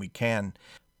 even when we can.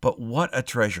 But what a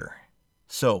treasure.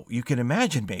 So you can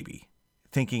imagine, maybe,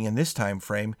 thinking in this time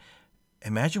frame,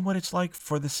 imagine what it's like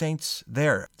for the saints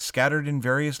there, scattered in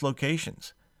various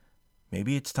locations.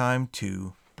 Maybe it's time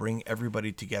to bring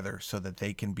everybody together so that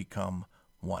they can become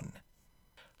one.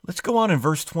 Let's go on in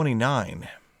verse 29.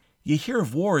 Ye hear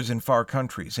of wars in far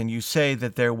countries, and you say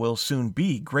that there will soon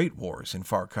be great wars in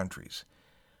far countries.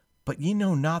 But ye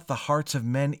know not the hearts of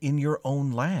men in your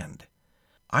own land.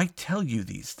 I tell you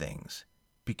these things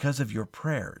because of your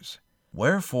prayers.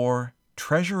 Wherefore,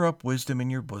 treasure up wisdom in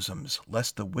your bosoms,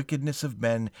 lest the wickedness of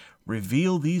men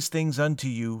reveal these things unto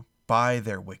you by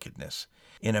their wickedness,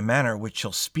 in a manner which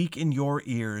shall speak in your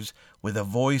ears with a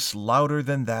voice louder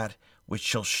than that which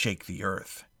shall shake the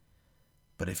earth.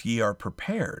 But if ye are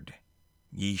prepared,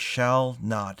 ye shall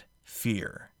not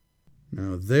fear.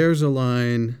 Now, there's a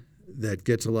line that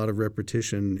gets a lot of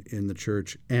repetition in the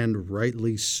church, and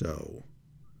rightly so.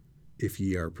 If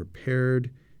ye are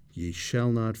prepared, ye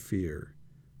shall not fear.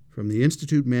 From the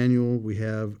Institute Manual, we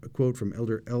have a quote from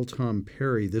Elder L. Tom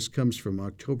Perry. This comes from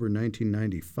October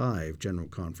 1995 General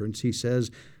Conference. He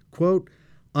says, quote,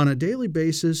 on a daily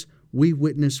basis, we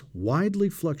witness widely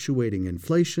fluctuating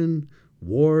inflation,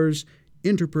 wars,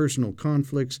 interpersonal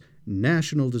conflicts,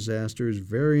 national disasters,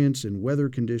 variance in weather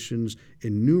conditions,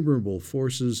 innumerable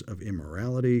forces of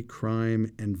immorality,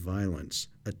 crime, and violence,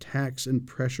 attacks and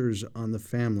pressures on the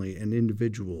family and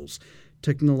individuals,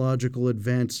 technological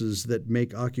advances that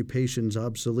make occupations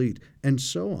obsolete, and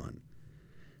so on.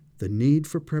 The need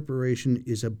for preparation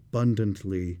is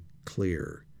abundantly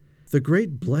clear. The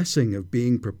great blessing of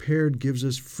being prepared gives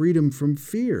us freedom from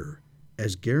fear,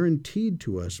 as guaranteed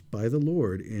to us by the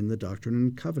Lord in the Doctrine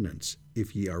and Covenants.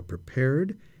 If ye are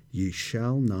prepared, ye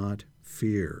shall not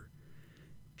fear.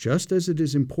 Just as it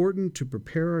is important to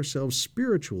prepare ourselves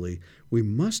spiritually, we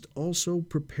must also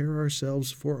prepare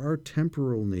ourselves for our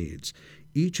temporal needs.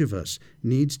 Each of us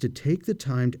needs to take the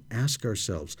time to ask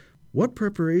ourselves, what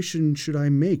preparation should I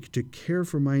make to care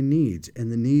for my needs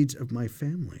and the needs of my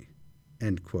family?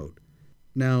 End quote.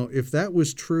 Now, if that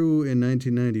was true in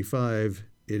 1995,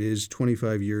 it is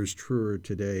 25 years truer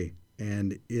today,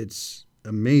 and it's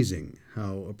amazing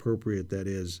how appropriate that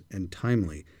is and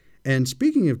timely. And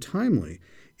speaking of timely,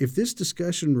 if this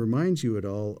discussion reminds you at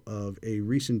all of a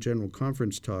recent General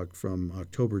Conference talk from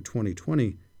October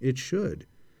 2020, it should.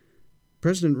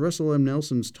 President Russell M.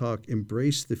 Nelson's talk,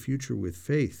 Embrace the Future with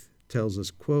Faith, tells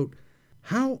us, quote,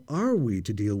 how are we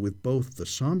to deal with both the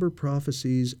somber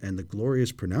prophecies and the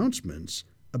glorious pronouncements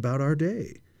about our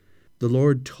day? The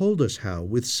Lord told us how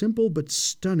with simple but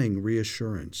stunning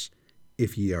reassurance.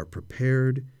 If ye are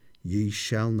prepared, ye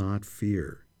shall not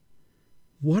fear.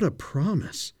 What a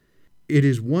promise! It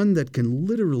is one that can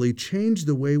literally change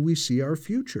the way we see our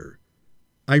future.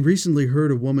 I recently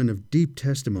heard a woman of deep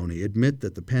testimony admit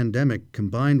that the pandemic,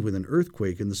 combined with an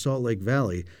earthquake in the Salt Lake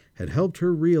Valley, had helped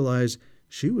her realize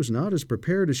she was not as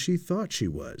prepared as she thought she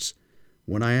was.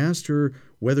 When I asked her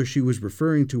whether she was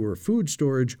referring to her food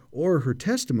storage or her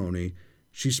testimony,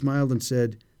 she smiled and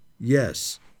said,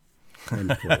 yes.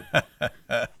 End quote.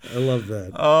 I love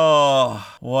that.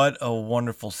 Oh, what a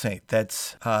wonderful saint.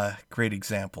 That's a great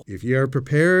example. If ye are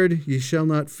prepared, ye shall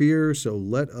not fear, so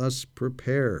let us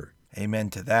prepare. Amen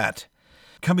to that.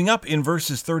 Coming up in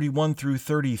verses 31 through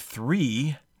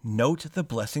 33, note the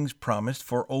blessings promised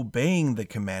for obeying the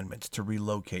commandments to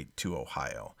relocate to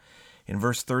Ohio. In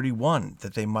verse 31,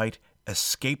 that they might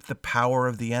escape the power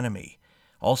of the enemy.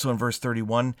 Also in verse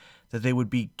 31, that they would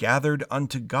be gathered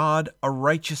unto God, a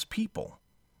righteous people.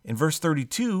 In verse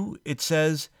 32, it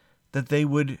says that they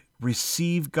would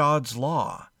receive God's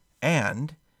law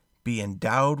and be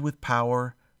endowed with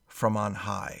power from on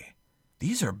high.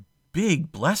 These are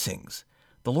big blessings.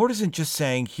 The Lord isn't just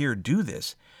saying, here, do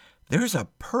this. There's a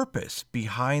purpose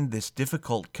behind this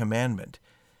difficult commandment,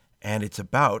 and it's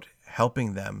about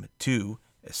helping them to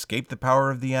escape the power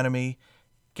of the enemy,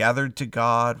 gathered to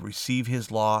God, receive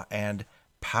his law, and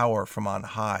power from on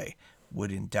high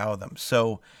would endow them.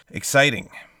 So exciting.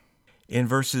 In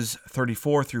verses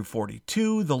 34 through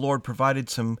 42, the Lord provided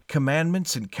some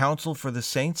commandments and counsel for the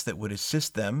saints that would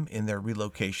assist them in their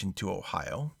relocation to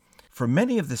Ohio. For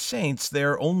many of the saints,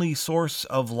 their only source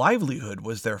of livelihood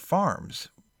was their farms.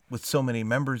 With so many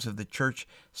members of the church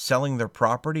selling their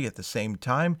property at the same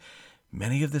time,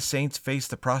 Many of the saints face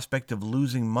the prospect of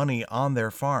losing money on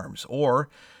their farms or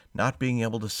not being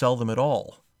able to sell them at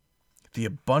all. The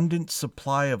abundant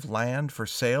supply of land for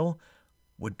sale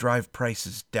would drive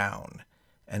prices down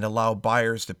and allow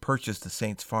buyers to purchase the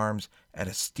saints' farms at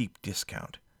a steep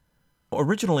discount.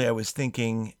 Originally, I was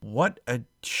thinking, what a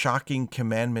shocking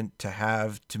commandment to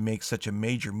have to make such a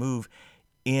major move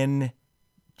in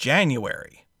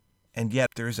January. And yet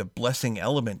there's a blessing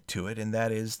element to it, and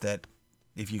that is that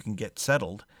if you can get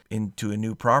settled into a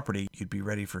new property, you'd be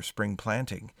ready for spring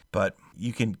planting. But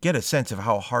you can get a sense of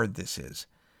how hard this is.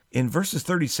 In verses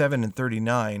 37 and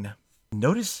 39,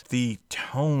 notice the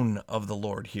tone of the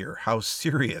Lord here, how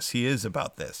serious he is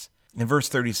about this. In verse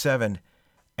 37,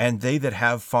 "And they that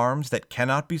have farms that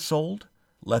cannot be sold,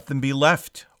 let them be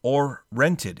left or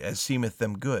rented as seemeth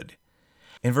them good."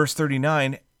 In verse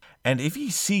 39, "And if ye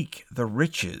seek the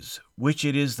riches which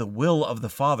it is the will of the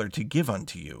Father to give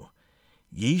unto you,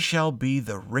 ye shall be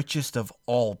the richest of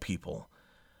all people,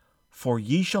 for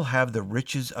ye shall have the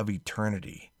riches of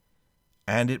eternity.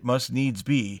 And it must needs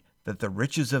be that the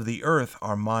riches of the earth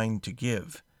are mine to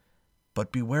give.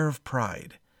 But beware of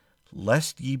pride,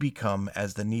 lest ye become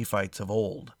as the Nephites of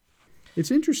old." It's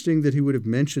interesting that he would have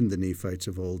mentioned the Nephites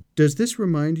of old. Does this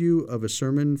remind you of a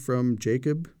sermon from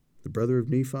Jacob, the brother of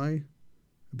Nephi,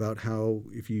 about how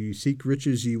if you seek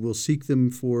riches, you will seek them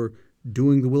for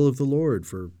doing the will of the Lord,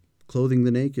 for clothing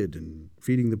the naked and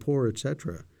feeding the poor,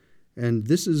 etc.? And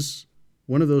this is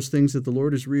one of those things that the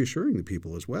Lord is reassuring the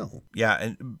people as well. Yeah,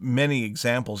 and many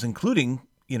examples, including,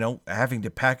 having to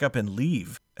pack up and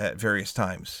leave at various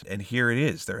times. And here it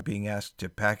is. They're being asked to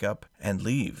pack up and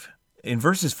leave. In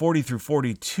verses 40 through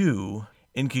 42,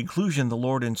 in conclusion, the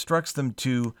Lord instructs them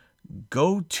to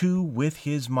go to with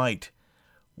his might,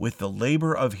 with the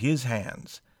labor of his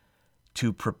hands,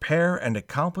 to prepare and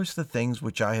accomplish the things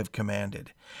which I have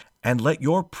commanded. And let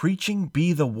your preaching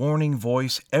be the warning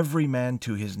voice, every man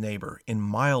to his neighbor, in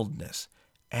mildness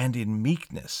and in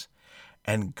meekness.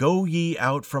 And go ye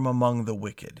out from among the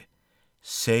wicked.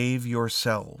 Save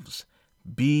yourselves.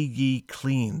 Be ye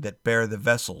clean that bear the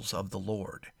vessels of the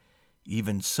Lord.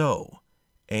 Even so,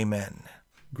 amen.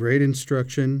 Great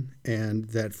instruction, and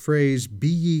that phrase, "Be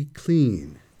ye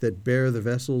clean that bear the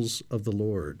vessels of the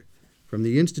Lord." From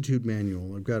the Institute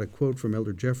Manual, I've got a quote from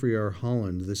Elder Jeffrey R.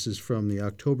 Holland. This is from the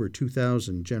October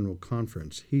 2000 General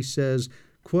Conference. He says,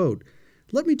 quote,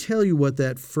 "Let me tell you what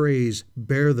that phrase,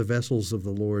 'bear the vessels of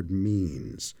the Lord,'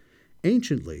 means.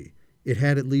 Anciently, it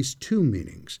had at least two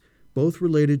meanings, both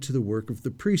related to the work of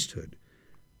the priesthood.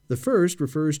 The first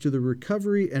refers to the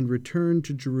recovery and return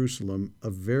to Jerusalem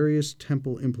of various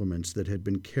temple implements that had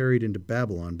been carried into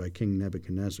Babylon by King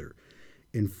Nebuchadnezzar.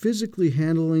 In physically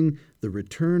handling the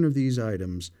return of these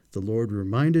items, the Lord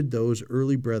reminded those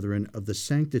early brethren of the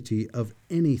sanctity of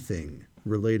anything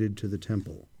related to the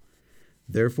temple.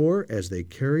 Therefore, as they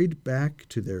carried back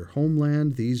to their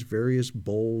homeland these various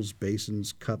bowls,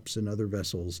 basins, cups, and other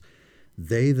vessels,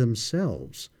 they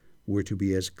themselves were to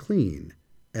be as clean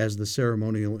as the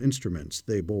ceremonial instruments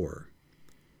they bore."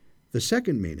 The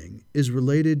second meaning is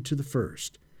related to the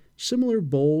first. Similar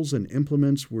bowls and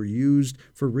implements were used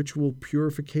for ritual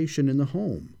purification in the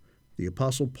home. The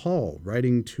Apostle Paul,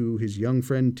 writing to his young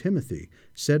friend Timothy,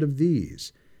 said of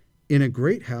these, "In a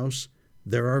great house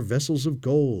there are vessels of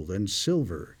gold and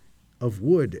silver, of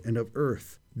wood and of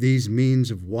earth, these means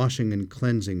of washing and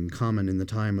cleansing common in the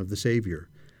time of the Savior."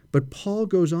 But Paul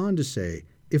goes on to say,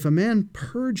 "If a man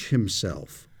purge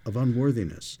himself of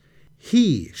unworthiness,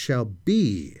 he shall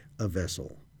be a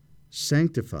vessel,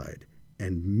 sanctified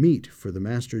and meet for the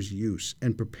master's use,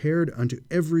 and prepared unto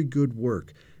every good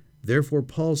work. Therefore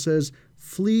Paul says,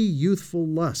 flee youthful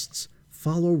lusts,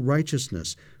 follow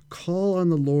righteousness, call on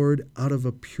the Lord out of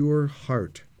a pure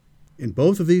heart." In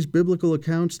both of these biblical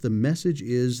accounts, the message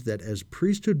is that as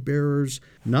priesthood bearers,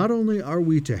 not only are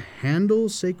we to handle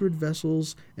sacred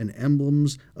vessels and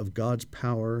emblems of God's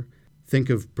power,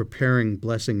 think of preparing,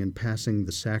 blessing, and passing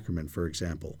the sacrament, for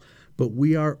example, but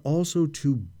we are also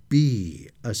to be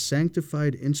a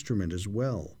sanctified instrument as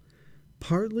well,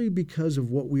 partly because of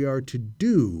what we are to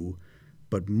do,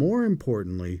 but more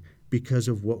importantly, because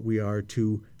of what we are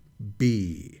to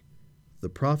be. The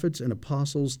prophets and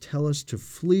apostles tell us to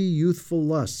flee youthful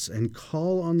lusts and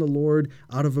call on the Lord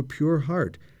out of a pure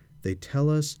heart. They tell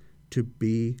us to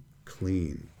be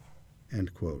clean.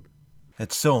 End quote.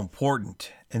 That's so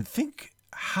important. And think,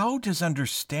 how does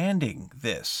understanding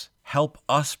this help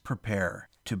us prepare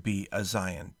to be a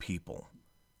Zion people?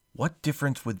 What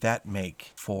difference would that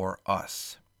make for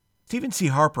us? Stephen C.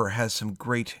 Harper has some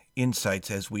great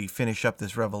insights as we finish up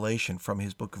this revelation from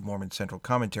his Book of Mormon Central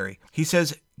Commentary. He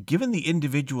says, given the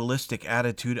individualistic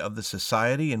attitude of the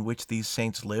society in which these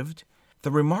saints lived, the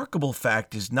remarkable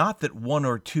fact is not that one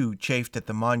or two chafed at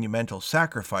the monumental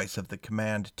sacrifice of the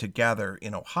command to gather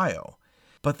in Ohio,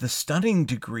 but the stunning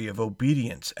degree of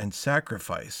obedience and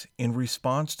sacrifice in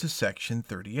response to Section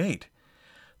 38.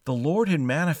 The Lord had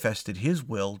manifested his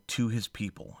will to his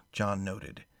people, John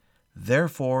noted.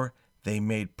 Therefore, they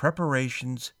made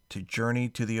preparations to journey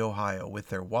to the Ohio with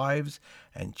their wives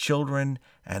and children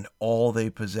and all they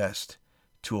possessed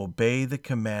to obey the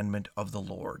commandment of the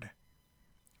Lord.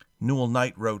 Newell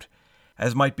Knight wrote,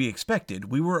 as might be expected,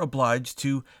 we were obliged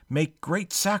to make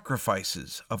great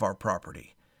sacrifices of our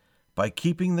property. By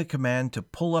keeping the command to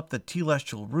pull up the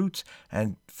telestial roots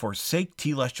and forsake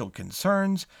telestial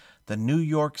concerns, the New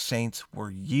York saints were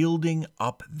yielding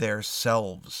up their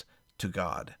selves to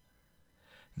God.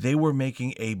 They were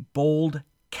making a bold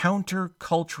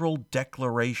counter-cultural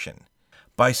declaration.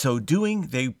 By so doing,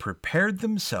 they prepared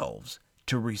themselves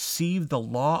to receive the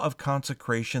law of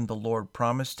consecration the Lord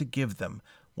promised to give them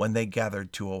when they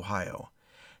gathered to Ohio.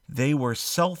 They were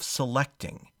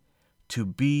self-selecting to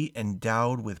be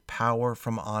endowed with power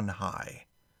from on high.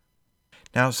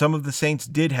 Now, some of the saints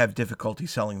did have difficulty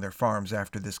selling their farms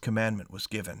after this commandment was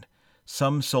given.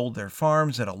 Some sold their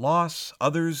farms at a loss,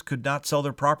 others could not sell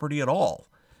their property at all.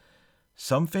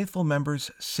 Some faithful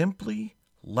members simply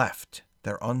left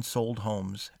their unsold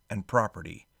homes and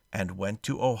property and went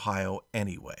to Ohio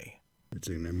anyway. It's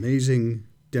an amazing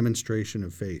demonstration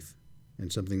of faith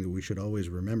and something that we should always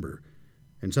remember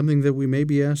and something that we may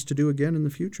be asked to do again in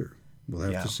the future. We'll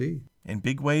have to see. In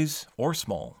big ways or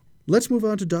small. Let's move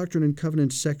on to Doctrine and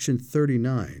Covenants, section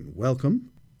 39. Welcome.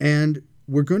 And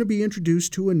we're going to be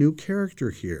introduced to a new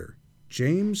character here,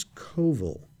 James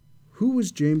Coville. Who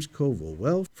was James Coville?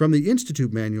 Well, from the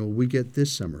Institute Manual, we get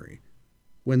this summary.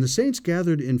 When the saints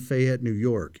gathered in Fayette, New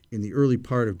York, in the early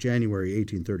part of January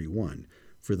 1831,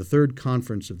 for the Third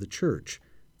Conference of the Church,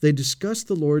 they discussed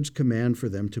the Lord's command for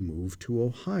them to move to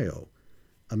Ohio.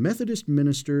 A Methodist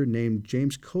minister named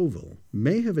James Coville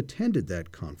may have attended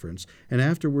that conference and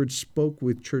afterwards spoke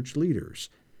with church leaders.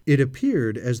 It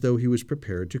appeared as though he was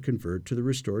prepared to convert to the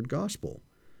restored gospel.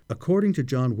 According to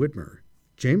John Whitmer,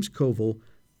 James Coville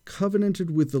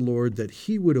covenanted with the Lord that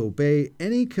he would obey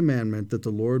any commandment that the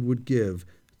Lord would give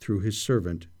through his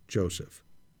servant Joseph.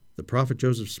 The prophet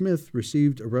Joseph Smith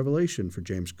received a revelation for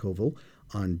James Coville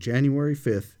on January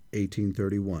 5,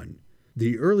 1831.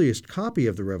 The earliest copy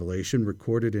of the revelation,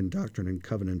 recorded in Doctrine and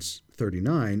Covenants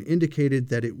 39, indicated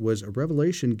that it was a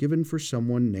revelation given for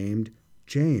someone named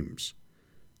James.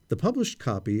 The published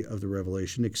copy of the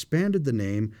revelation expanded the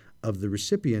name of the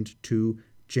recipient to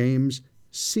James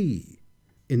C.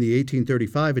 In the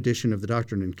 1835 edition of the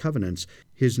Doctrine and Covenants,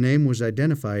 his name was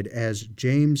identified as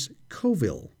James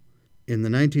Coville. In the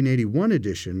 1981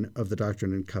 edition of the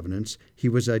Doctrine and Covenants, he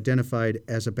was identified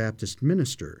as a Baptist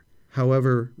minister.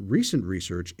 However, recent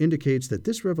research indicates that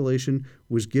this revelation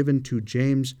was given to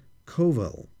James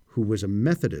Coville, who was a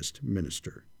Methodist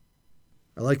minister.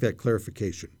 I like that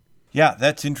clarification. Yeah,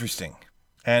 that's interesting.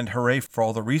 And hooray for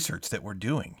all the research that we're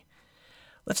doing.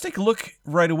 Let's take a look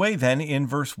right away then in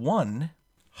verse 1.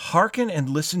 Hearken and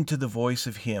listen to the voice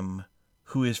of him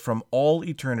who is from all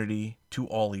eternity to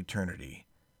all eternity,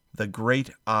 the great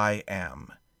I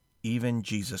am, even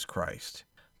Jesus Christ,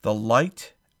 the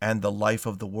light and the life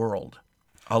of the world,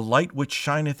 a light which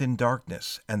shineth in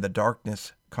darkness, and the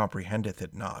darkness comprehendeth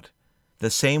it not, the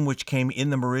same which came in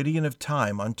the meridian of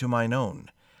time unto mine own,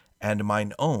 and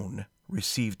mine own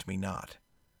received me not.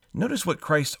 Notice what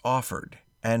Christ offered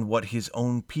and what his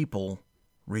own people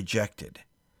rejected.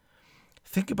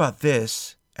 Think about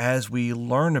this as we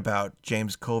learn about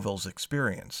James Coville's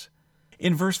experience.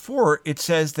 In verse 4, it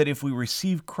says that if we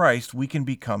receive Christ, we can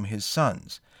become his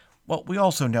sons. Well, we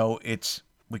also know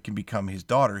we can become his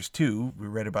daughters too. We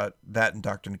read about that in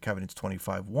Doctrine and Covenants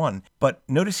 25:1. But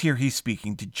notice here he's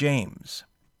speaking to James.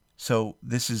 So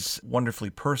this is wonderfully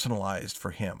personalized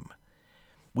for him.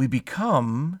 We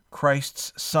become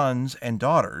Christ's sons and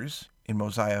daughters in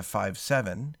Mosiah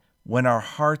 5:7 when our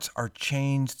hearts are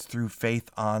changed through faith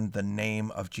on the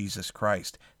name of Jesus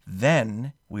Christ.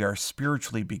 Then we are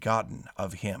spiritually begotten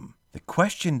of him. The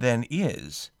question then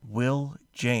is, will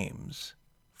James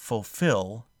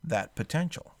fulfill that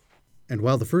potential? And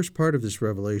while the first part of this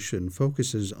revelation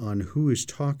focuses on who is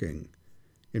talking,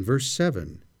 in verse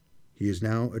 7, he is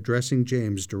now addressing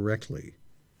James directly.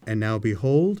 And now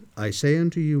behold, I say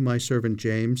unto you, my servant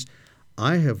James,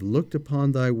 I have looked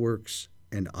upon thy works,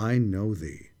 and I know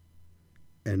thee.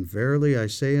 And verily I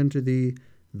say unto thee,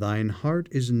 Thine heart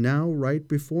is now right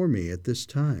before me at this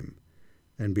time,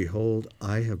 and behold,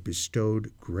 I have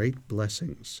bestowed great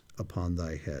blessings upon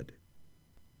thy head.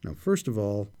 Now, first of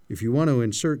all, if you want to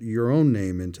insert your own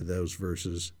name into those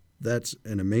verses, that's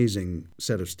an amazing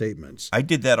set of statements. I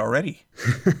did that already.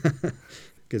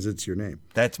 Because it's your name.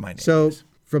 That's my name. So, yes.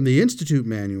 from the Institute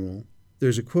Manual,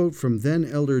 there's a quote from then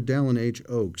Elder Dallin H.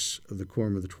 Oakes of the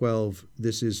Quorum of the Twelve.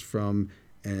 This is from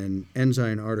an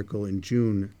Ensign article in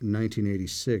June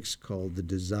 1986 called The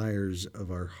Desires of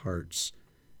Our Hearts.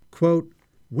 Quote,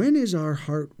 "When is our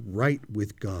heart right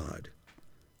with God?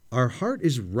 Our heart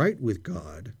is right with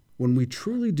God when we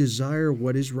truly desire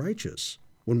what is righteous,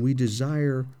 when we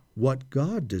desire what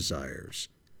God desires.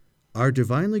 Our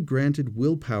divinely granted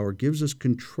willpower gives us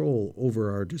control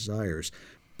over our desires,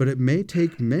 but it may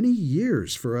take many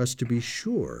years for us to be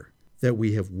sure that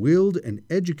we have willed and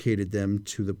educated them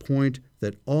to the point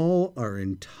that all are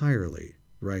entirely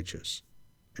righteous."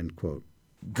 End quote.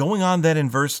 Going on then in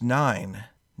verse 9,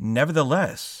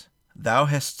 "Nevertheless, thou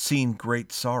hast seen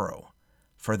great sorrow,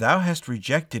 for thou hast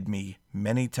rejected me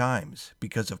many times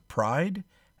because of pride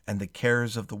and the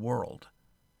cares of the world."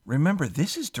 Remember,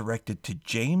 this is directed to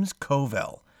James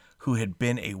Covell, who had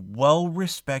been a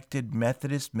well-respected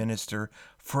Methodist minister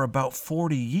for about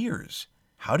 40 years.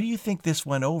 How do you think this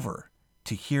went over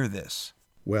to hear this?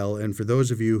 Well, and for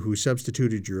those of you who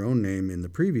substituted your own name in the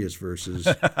previous verses,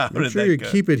 How make did sure that you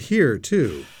go? keep it here,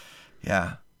 too.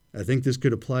 Yeah. I think this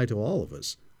could apply to all of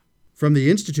us. From the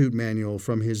Institute Manual,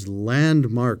 from his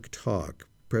landmark talk,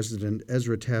 President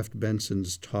Ezra Taft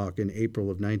Benson's talk in April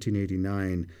of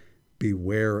 1989,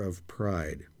 Beware of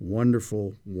Pride.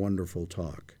 Wonderful, wonderful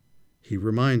talk. He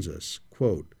reminds us,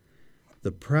 quote,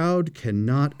 "The proud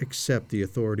cannot accept the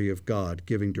authority of God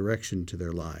giving direction to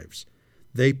their lives.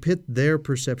 They pit their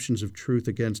perceptions of truth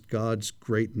against God's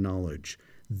great knowledge,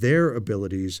 their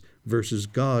abilities versus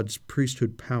God's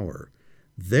priesthood power,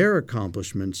 their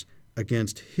accomplishments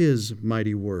against His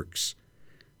mighty works.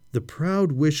 The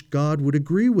proud wish God would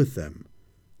agree with them.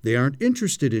 They aren't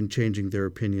interested in changing their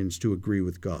opinions to agree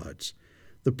with God's.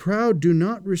 The proud do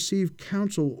not receive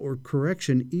counsel or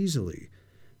correction easily.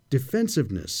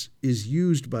 Defensiveness is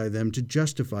used by them to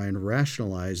justify and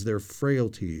rationalize their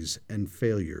frailties and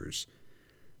failures.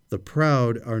 The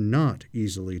proud are not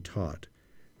easily taught.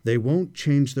 They won't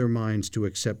change their minds to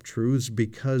accept truths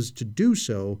because to do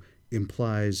so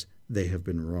implies they have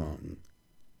been wrong."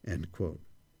 End quote.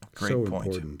 Great so point.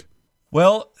 important.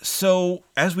 Well, so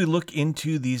as we look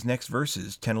into these next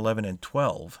verses, 10, 11, and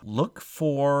 12, look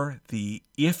for the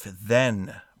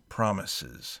if-then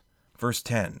promises. Verse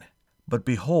 10, "But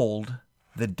behold,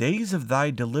 the days of thy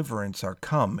deliverance are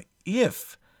come,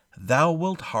 if thou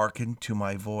wilt hearken to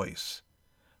my voice,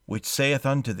 which saith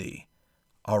unto thee,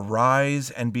 Arise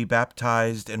and be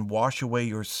baptized, and wash away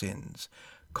your sins,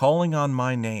 calling on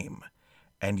my name,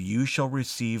 and you shall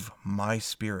receive my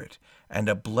Spirit, and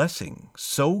a blessing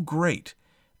so great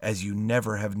as you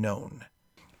never have known.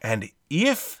 And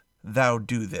if thou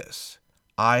do this,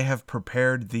 I have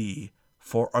prepared thee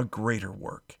for a greater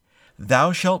work.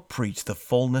 Thou shalt preach the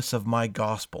fullness of my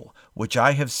gospel, which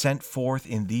I have sent forth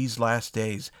in these last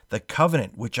days, the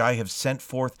covenant which I have sent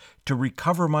forth to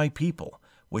recover my people,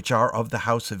 which are of the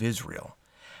house of Israel.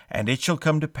 And it shall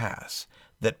come to pass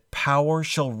that power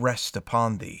shall rest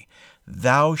upon thee.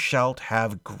 Thou shalt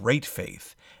have great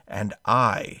faith, and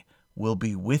I will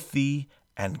be with thee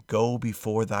and go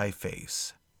before thy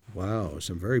face." Wow,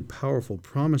 some very powerful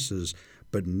promises,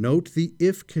 but note the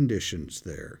if conditions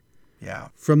there. Yeah.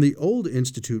 From the old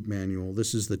Institute Manual,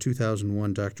 this is the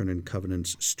 2001 Doctrine and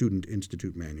Covenants Student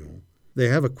Institute Manual. They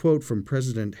have a quote from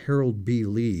President Harold B.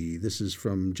 Lee. This is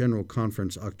from General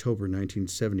Conference, October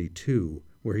 1972,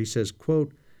 where he says,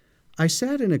 quote, "I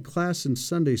sat in a class in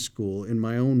Sunday school in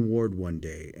my own ward one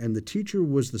day, and the teacher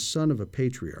was the son of a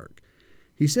patriarch.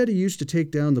 He said he used to take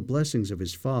down the blessings of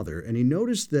his father, and he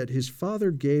noticed that his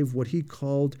father gave what he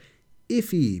called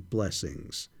iffy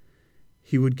blessings.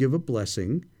 He would give a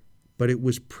blessing, but it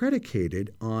was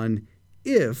predicated on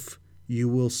if you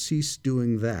will cease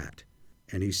doing that.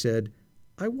 And he said,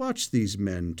 I watched these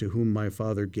men to whom my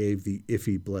father gave the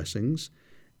iffy blessings,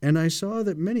 and I saw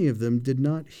that many of them did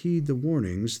not heed the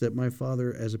warnings that my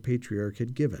father as a patriarch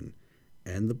had given,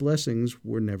 and the blessings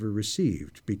were never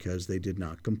received because they did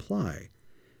not comply.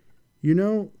 You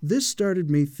know, this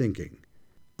started me thinking.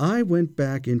 I went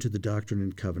back into the Doctrine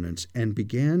and Covenants and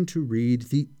began to read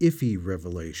the iffy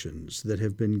revelations that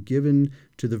have been given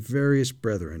to the various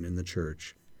brethren in the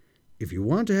church. If you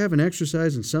want to have an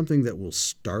exercise in something that will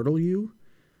startle you,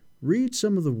 read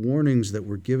some of the warnings that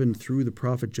were given through the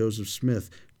prophet Joseph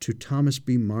Smith to Thomas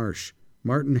B. Marsh,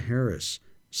 Martin Harris,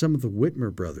 some of the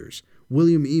Whitmer brothers,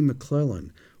 William E.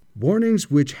 McClellan, warnings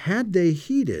which, had they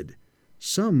heeded,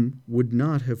 some would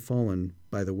not have fallen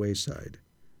by the wayside.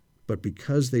 But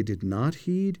because they did not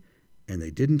heed and they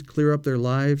didn't clear up their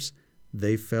lives,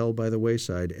 they fell by the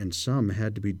wayside, and some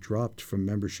had to be dropped from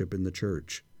membership in the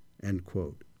church. End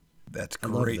quote. That's I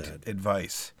love great that.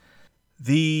 advice.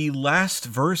 The last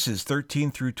verses,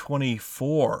 13 through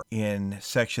 24, in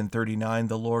section 39,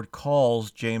 the Lord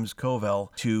calls James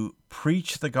Covell to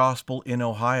preach the gospel in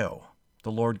Ohio.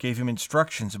 The Lord gave him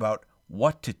instructions about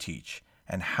what to teach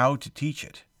and how to teach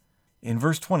it. In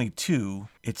verse 22,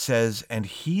 it says, "And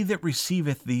he that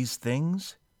receiveth these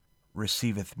things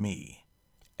receiveth me,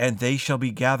 and they shall be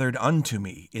gathered unto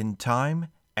me in time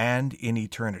and in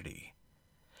eternity."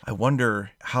 I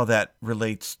wonder how that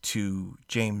relates to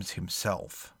James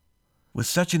himself. With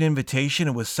such an invitation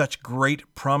and with such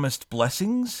great promised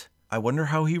blessings, I wonder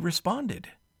how he responded.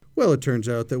 Well, it turns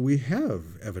out that we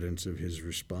have evidence of his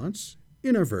response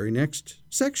in our very next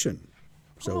section.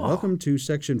 So welcome to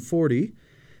section 40.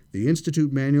 The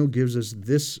Institute Manual gives us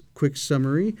this quick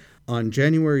summary. On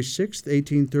January 6th,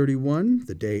 1831,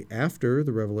 the day after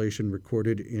the revelation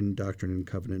recorded in Doctrine and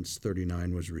Covenants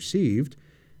 39 was received,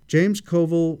 James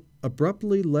Covell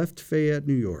abruptly left Fayette,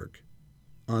 New York.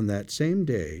 On that same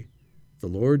day, the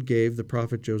Lord gave the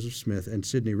prophet Joseph Smith and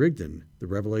Sidney Rigdon the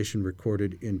revelation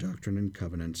recorded in Doctrine and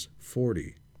Covenants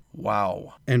 40.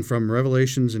 Wow. And from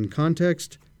Revelations in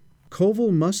context,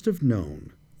 Covell must have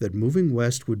known that moving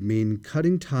west would mean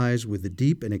cutting ties with the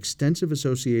deep and extensive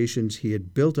associations he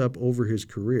had built up over his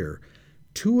career.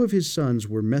 2 of his sons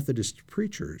were Methodist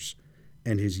preachers,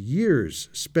 and his years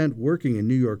spent working in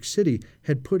New York City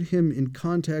had put him in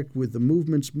contact with the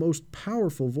movement's most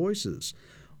powerful voices.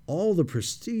 All the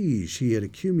prestige he had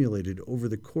accumulated over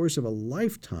the course of a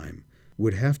lifetime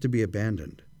would have to be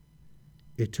abandoned.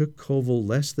 It took Covell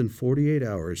less than 48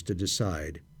 hours to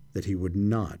decide that he would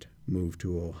not move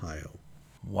to Ohio.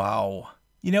 Wow.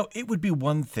 You know, it would be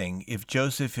one thing if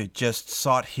Joseph had just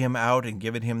sought him out and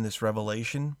given him this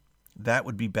revelation. That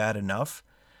would be bad enough.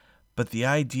 But the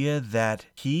idea that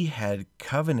he had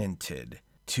covenanted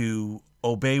to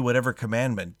obey whatever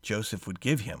commandment Joseph would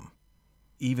give him,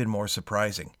 even more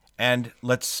surprising. And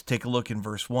let's take a look in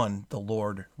verse 1. The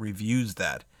Lord reviews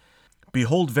that.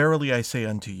 "Behold, verily I say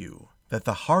unto you, that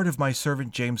the heart of my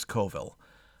servant James Covell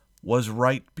was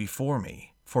right before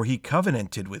me, for he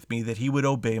covenanted with me that he would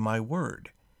obey my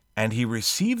word. And he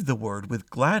received the word with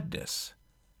gladness.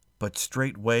 But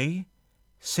straightway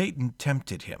Satan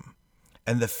tempted him,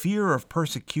 and the fear of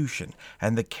persecution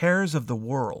and the cares of the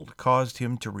world caused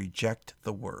him to reject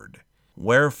the word.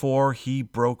 Wherefore he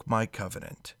broke my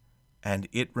covenant, and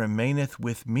it remaineth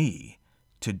with me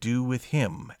to do with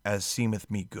him as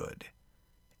seemeth me good.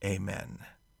 Amen."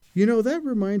 You know, that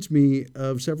reminds me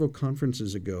of several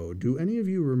conferences ago. Do any of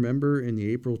you remember in the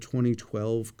April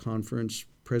 2012 conference,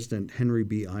 President Henry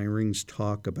B. Eyring's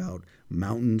talk about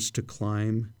mountains to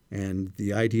climb and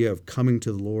the idea of coming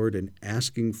to the Lord and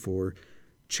asking for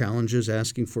challenges,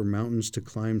 asking for mountains to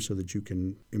climb so that you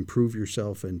can improve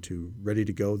yourself and to ready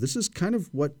to go? This is kind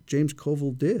of what James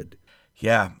Covell did.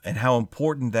 Yeah, and how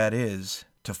important that is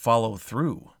to follow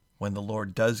through when the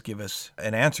Lord does give us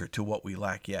an answer to what we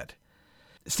lack yet.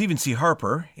 Stephen C.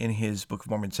 Harper, in his Book of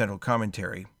Mormon Central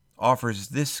Commentary, offers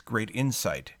this great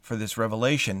insight for this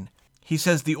revelation. He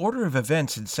says the order of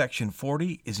events in section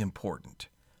 40 is important.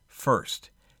 First,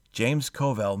 James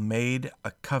Covell made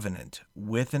a covenant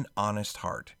with an honest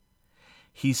heart.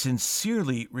 He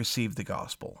sincerely received the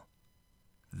gospel.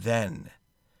 Then,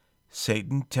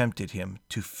 Satan tempted him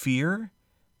to fear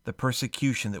the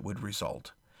persecution that would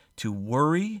result, to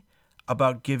worry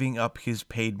about giving up his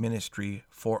paid ministry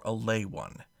for a lay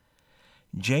one.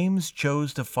 James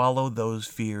chose to follow those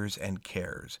fears and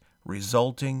cares,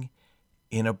 resulting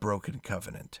in a broken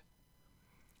covenant.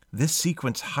 This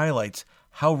sequence highlights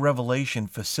how revelation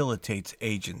facilitates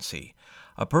agency.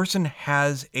 A person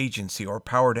has agency or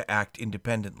power to act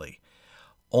independently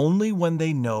only when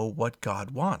they know what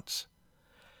God wants.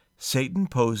 Satan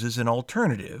poses an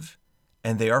alternative,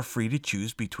 and they are free to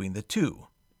choose between the two.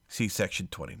 See section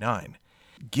 29.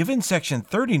 Given section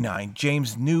 39,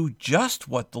 James knew just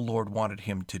what the Lord wanted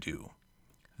him to do.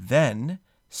 Then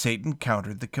Satan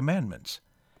countered the commandments.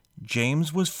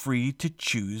 James was free to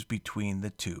choose between the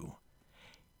two.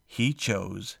 He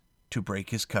chose to break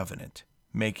his covenant,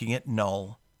 making it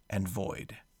null and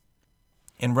void.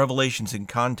 In Revelations in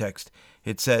Context,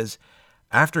 it says,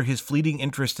 after his fleeting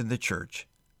interest in the church,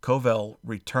 Covell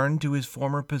returned to his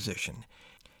former position.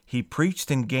 He preached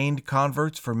and gained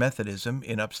converts for Methodism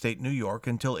in upstate New York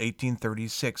until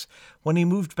 1836, when he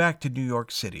moved back to New York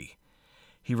City.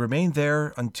 He remained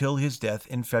there until his death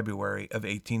in February of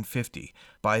 1850.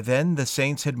 By then, the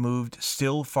Saints had moved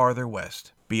still farther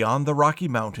west, beyond the Rocky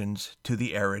Mountains to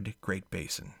the arid Great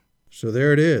Basin. So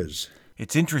there it is.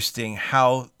 It's interesting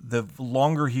how the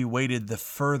longer he waited, the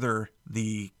further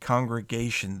the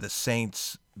congregation, the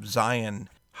Saints, Zion,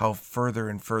 how further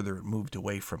and further it moved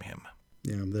away from him.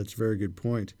 Yeah, that's a very good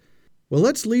point. Well,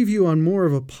 let's leave you on more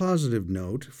of a positive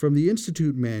note. From the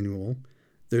Institute Manual,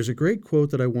 there's a great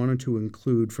quote that I wanted to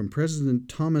include from President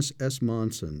Thomas S.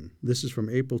 Monson. This is from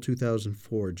April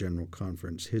 2004 General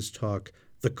Conference, his talk,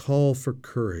 The Call for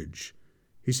Courage.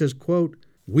 He says, quote,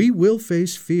 "We will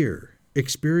face fear,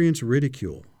 experience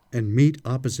ridicule, and meet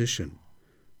opposition.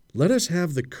 Let us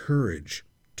have the courage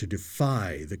to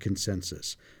defy the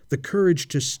consensus, the courage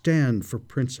to stand for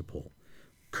principle.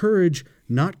 Courage,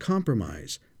 not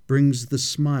compromise, brings the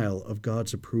smile of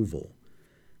God's approval.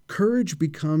 Courage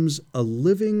becomes a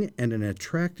living and an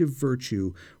attractive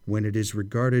virtue when it is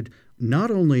regarded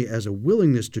not only as a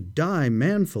willingness to die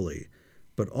manfully,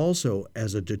 but also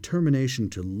as a determination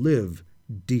to live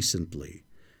decently.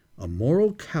 A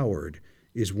moral coward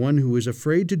is one who is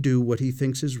afraid to do what he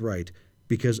thinks is right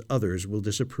because others will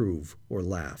disapprove or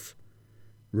laugh.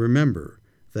 Remember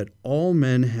that all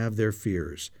men have their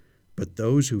fears, but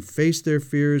those who face their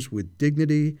fears with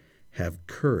dignity have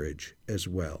courage as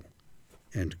well."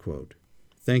 End quote.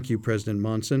 Thank you, President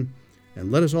Monson,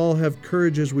 and let us all have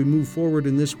courage as we move forward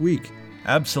in this week.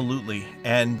 Absolutely.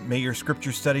 And may your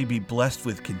scripture study be blessed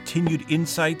with continued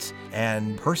insights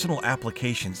and personal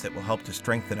applications that will help to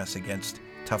strengthen us against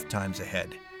tough times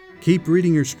ahead. Keep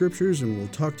reading your scriptures, and we'll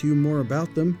talk to you more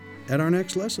about them at our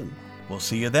next lesson. We'll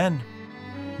see you then.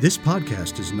 This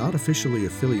podcast is not officially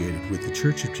affiliated with The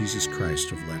Church of Jesus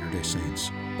Christ of Latter-day Saints.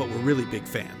 But we're really big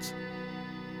fans.